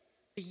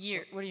 A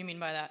year, what do you mean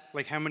by that?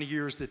 Like how many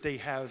years that they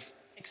have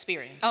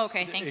experience. Oh,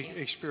 okay, thank you.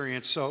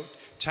 experience. So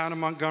town of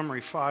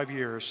Montgomery, 5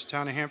 years.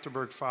 Town of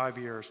Hamptonburg, 5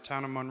 years.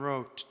 Town of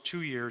Monroe,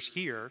 2 years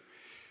here.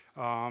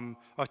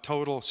 A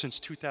total since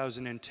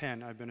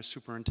 2010, I've been a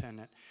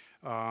superintendent.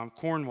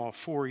 Cornwall,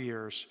 4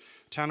 years.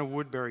 Town of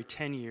Woodbury,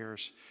 10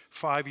 years.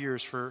 5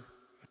 years for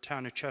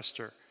town of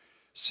Chester.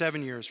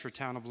 7 years for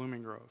town of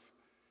Blooming Grove.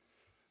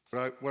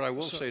 What I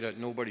will say that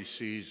nobody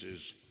sees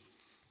is,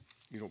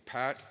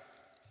 Pat,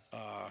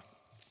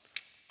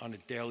 on a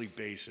daily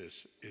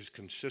basis, is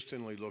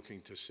consistently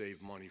looking to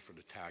save money for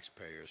the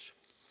taxpayers.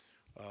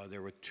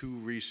 There were two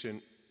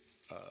recent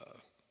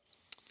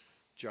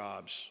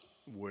jobs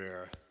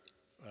where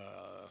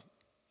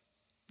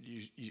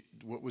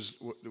what was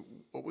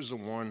the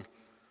one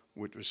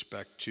with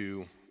respect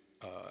to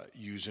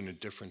using a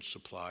different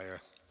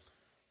supplier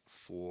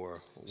for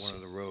one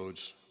of the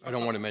roads? I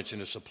don't want to mention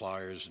the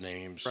suppliers'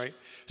 names. Right.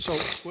 So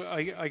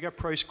I got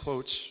price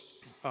quotes,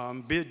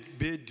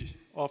 bid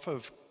off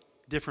of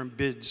different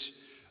bids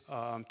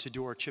to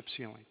do our chip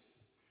sealing.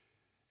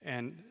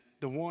 And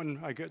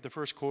the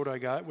first quote I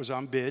got was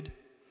on bid.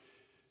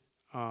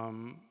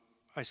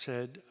 I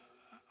said,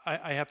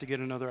 I have to get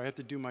another, I have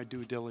to do my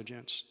due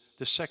diligence.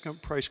 The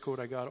second price quote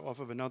I got off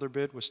of another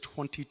bid was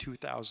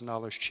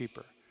 $22,000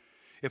 cheaper.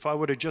 If I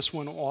would have just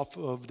went off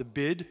of the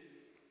bid,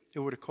 it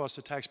would have cost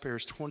the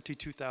taxpayers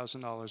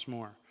 $22,000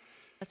 more.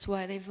 That's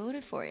why they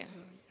voted for you.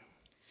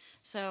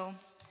 So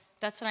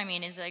that's what I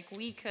mean, is like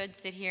we could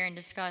sit here and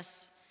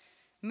discuss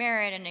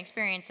merit and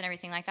experience and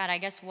everything like that. I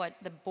guess what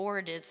the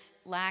board is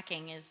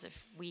lacking is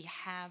if we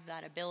have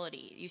that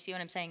ability. You see what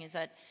I'm saying, is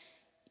that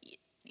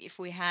if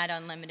we had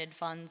unlimited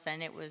funds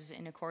and it was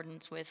in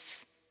accordance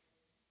with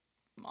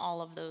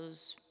all of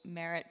those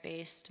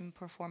merit-based and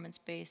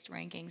performance-based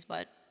rankings,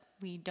 but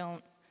we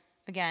don't,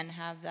 again,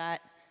 have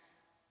that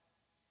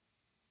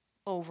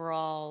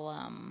overall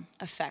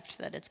effect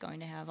that it's going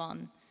to have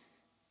on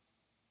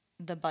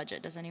the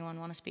budget. Does anyone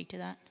want to speak to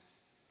that?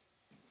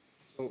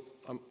 So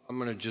I'm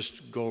going to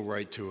just go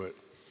right to it.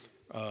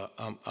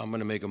 I'm going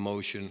to make a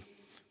motion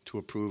to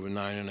approve a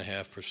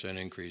 9.5%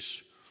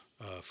 increase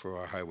for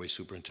our highway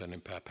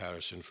superintendent, Pat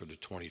Patterson, for the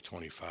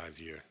 2025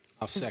 year.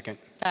 I'll second. Is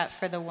that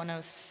for the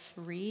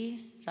 103?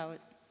 Is that what?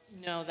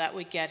 No, that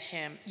would get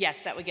him,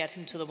 yes, that would get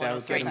him to the That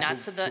would get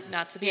 103, him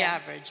not to the Yeah.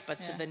 average, but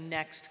to Yeah. the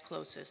next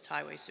closest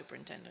highway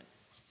superintendent.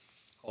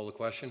 Call the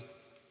question?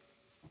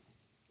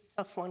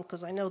 Tough one,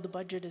 because I know the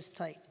budget is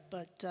tight,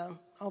 but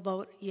I'll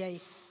vote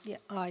yay. Yeah,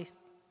 aye.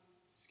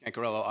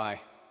 Scancarello,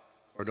 aye.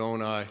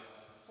 Cardone, aye.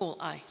 Full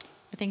aye.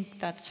 I think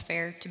that's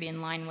fair to be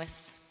in line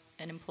with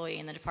an employee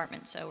in the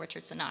department, so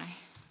Richardson, aye.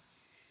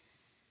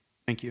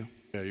 Thank you.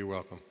 Yeah, you're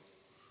welcome.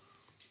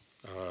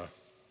 Can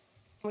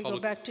we go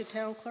Public- back to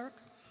town clerk?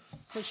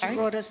 Because she Sorry?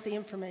 brought us the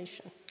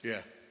information.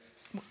 Yeah.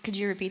 Could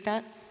you repeat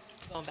that?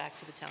 Going back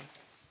to the town.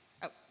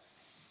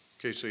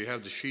 Okay, so you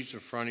have the sheets in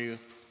front of you.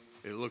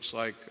 It looks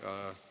like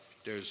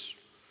there's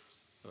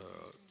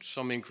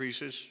some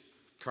increases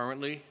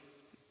currently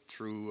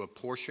through a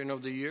portion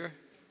of the year,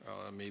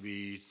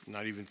 maybe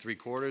not even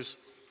 3/4.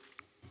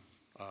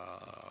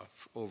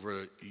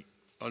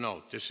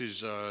 This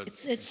is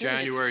It's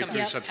January through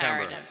Yep.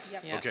 September. Comparative.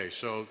 Yep. Okay,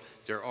 so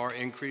there are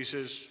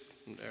increases.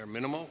 They're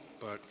minimal,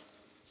 but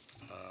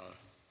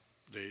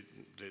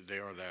they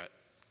are that.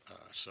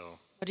 So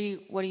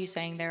What are you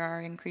saying? There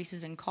are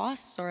increases in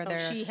costs, or are So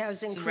there? she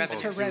has increased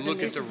Well, her if you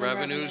look at revenues. the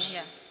revenues,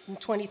 Yeah. In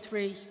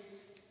 23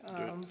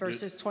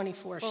 versus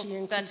 24, Well, she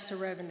increased her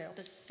revenue.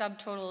 The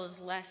subtotal is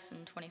less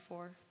in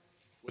 24.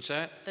 what's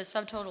that? The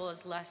subtotal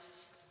is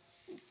less,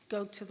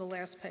 Go to the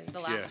last page. the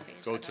last page.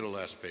 Yeah, go okay. to the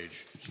last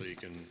page so you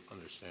can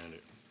understand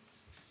it.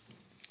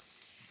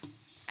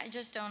 I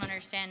just don't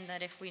understand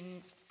that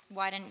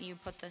why didn't you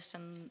put this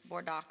in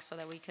board docs so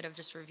that we could have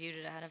just reviewed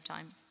it ahead of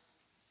time?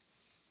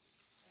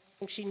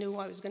 I think she knew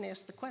I was going to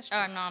ask the question.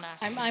 Oh, I'm not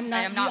asking. I'm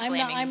not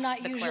blaming I'm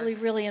not the usually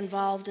clerk. really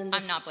involved in I'm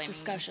this not blaming you.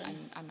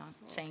 discussion. I'm not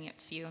saying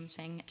it's you, I'm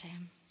saying it to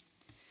him.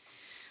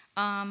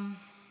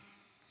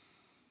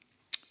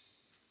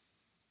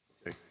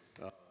 Okay.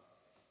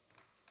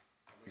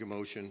 Make a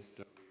motion,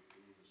 that we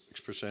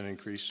approve a 6%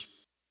 increase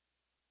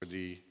for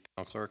the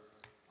town clerk.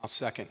 I'll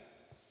second.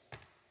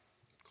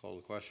 Call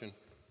the question.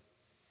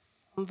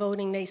 I'm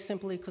voting nay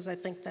simply because I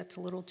think that's a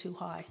little too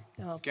high.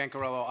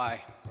 Scancarello,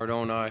 aye.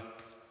 Cardone, aye.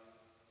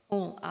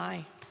 Full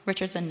aye.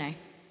 Richardson, nay.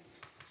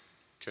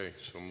 Okay,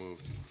 so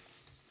moved.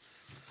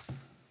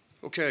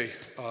 Okay,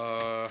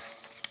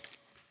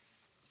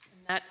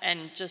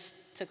 And just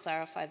to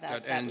clarify that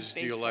that was ends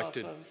the based off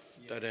elected, of,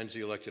 that ends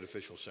the elected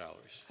official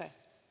salaries. okay.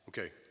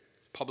 Okay,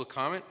 public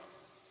comment?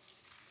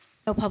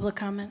 No public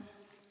comment.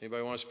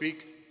 Anybody want to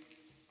speak?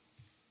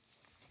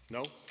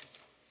 No?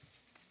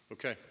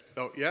 Okay.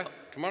 Oh, yeah,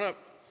 come on up.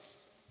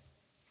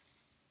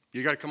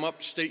 You got to come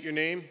up, state your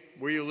name,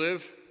 where you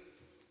live.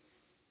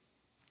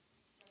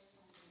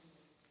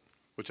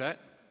 What's that?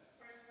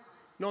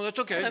 No, that's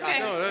okay. It's okay.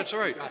 No, that's all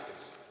right.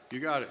 You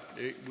got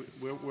it.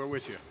 We're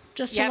with you.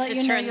 Just You to have let to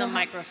you know, turn the you'll ha-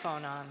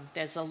 microphone on.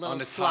 There's a On little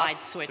the top,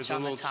 slide switch there's on a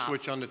the little top.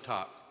 switch on the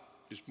top.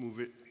 Just move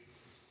it.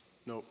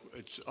 No,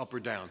 it's up or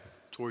down,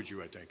 towards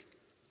you, I think.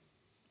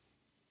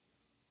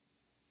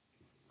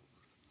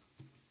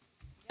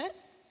 Get it?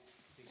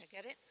 I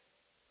get it?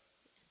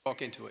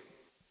 Walk into it.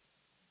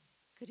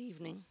 Good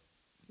evening.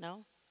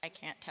 No? I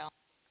can't tell.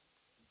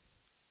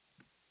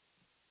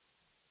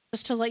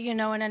 Just to let you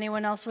know, and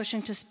anyone else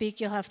wishing to speak,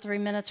 you'll have 3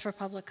 minutes for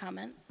public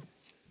comment.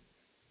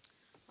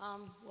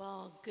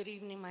 Well, good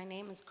evening. My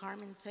name is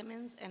Carmen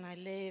Timmons, and I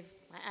live,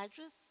 my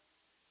address?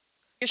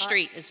 Your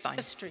street is fine.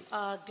 The street.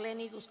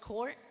 Glen Eagles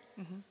Court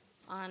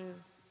on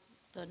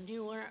the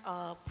newer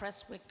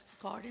Prestwick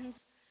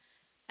Gardens.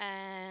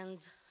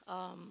 And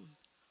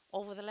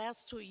over the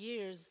last 2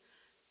 years,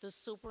 the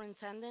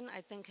superintendent,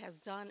 I think, has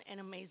done an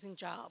amazing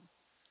job.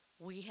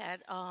 We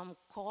had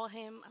called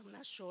him. I'm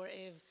not sure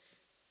if,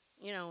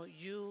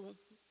 you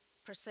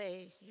per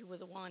se, you were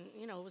the one,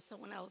 it was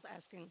someone else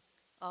asking.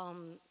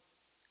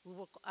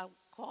 I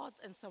called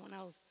and someone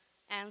else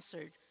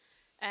answered.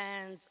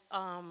 And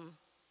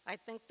I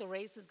think the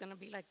raise is going to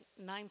be like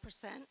 9%.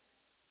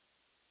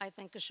 I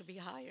think it should be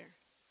higher.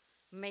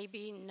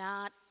 Maybe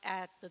not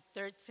at the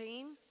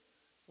 13,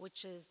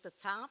 which is the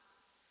top,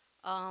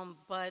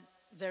 but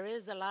there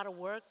is a lot of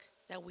work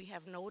that we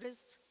have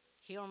noticed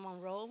here in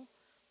Monroe.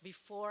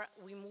 Before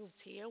we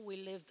moved here, we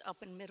lived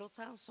up in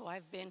Middletown, so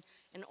I've been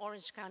an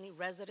Orange County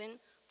resident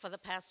for the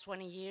past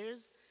 20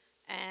 years,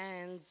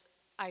 and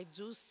I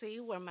do see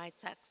where my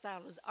tax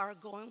dollars are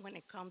going when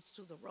it comes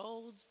to the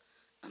roads.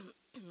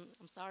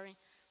 I'm sorry.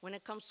 When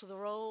it comes to the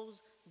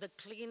roads, the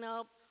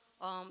cleanup,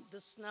 the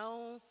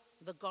snow,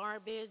 the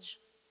garbage,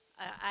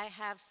 I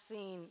have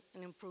seen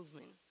an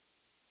improvement.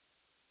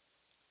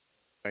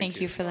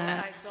 Thank you for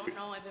that. I don't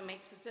know if it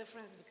makes a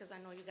difference because I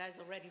know you guys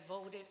already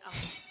voted on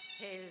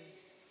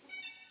his,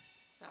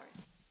 sorry.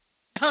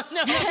 No,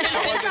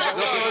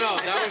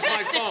 that was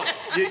my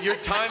phone. Your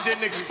time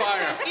didn't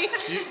expire.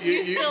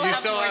 You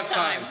still have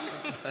time.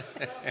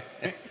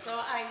 So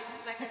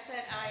like I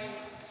said,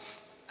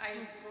 I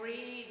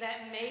agree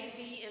that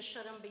maybe it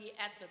shouldn't be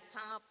at the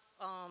top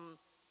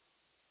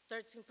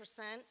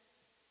 13%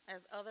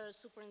 as other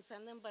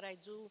superintendent, but I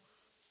do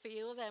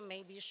feel that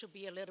maybe it should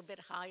be a little bit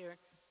higher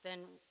than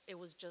it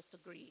was just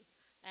agreed.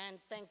 And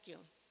thank you.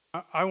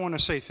 I want to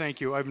say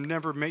thank you. I've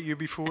never met you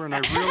before, and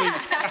I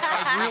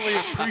really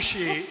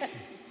appreciate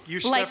you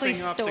Likely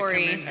stepping up to come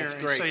story. in here That's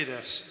and great. say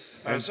this.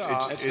 It's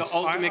the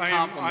ultimate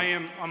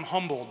compliment. I'm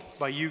humbled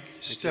by you the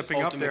stepping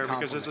up ultimate there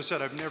because, as I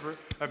compliment.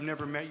 said, I've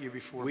never met you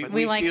before. We but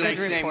like feel the good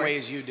same way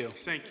reports. as you do.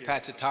 Thank you.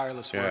 Pat's a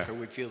tireless Yeah. worker.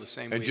 We feel the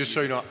same way. And just as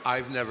so you know,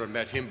 I've never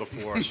met him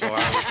before, so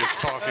I was just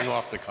talking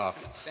off the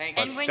cuff. Thank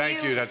But you. And when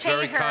thank you, that's pay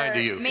very kind her,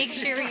 of you. Make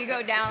sure you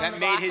go down That the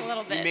made block his, a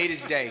little bit. you made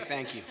his day.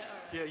 Thank you.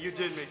 Yeah, you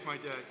did make my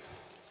day.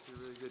 You're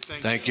really good.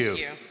 Thank you.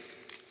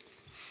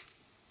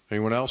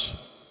 Anyone else?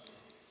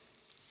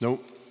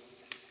 Nope.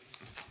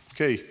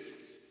 Okay.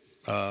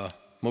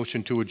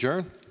 Motion to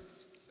adjourn?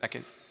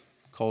 Second.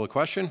 Call the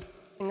question?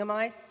 Am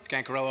I?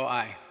 Scancarello,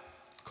 aye.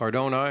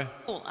 Cardone, aye?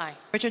 Cool, aye.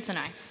 Richardson,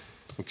 aye.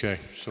 Okay,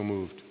 so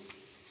moved.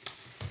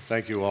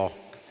 Thank you all.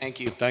 Thank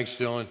you. Thanks,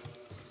 Dylan.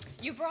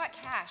 You brought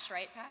cash,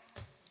 right, Pat?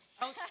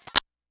 Oh,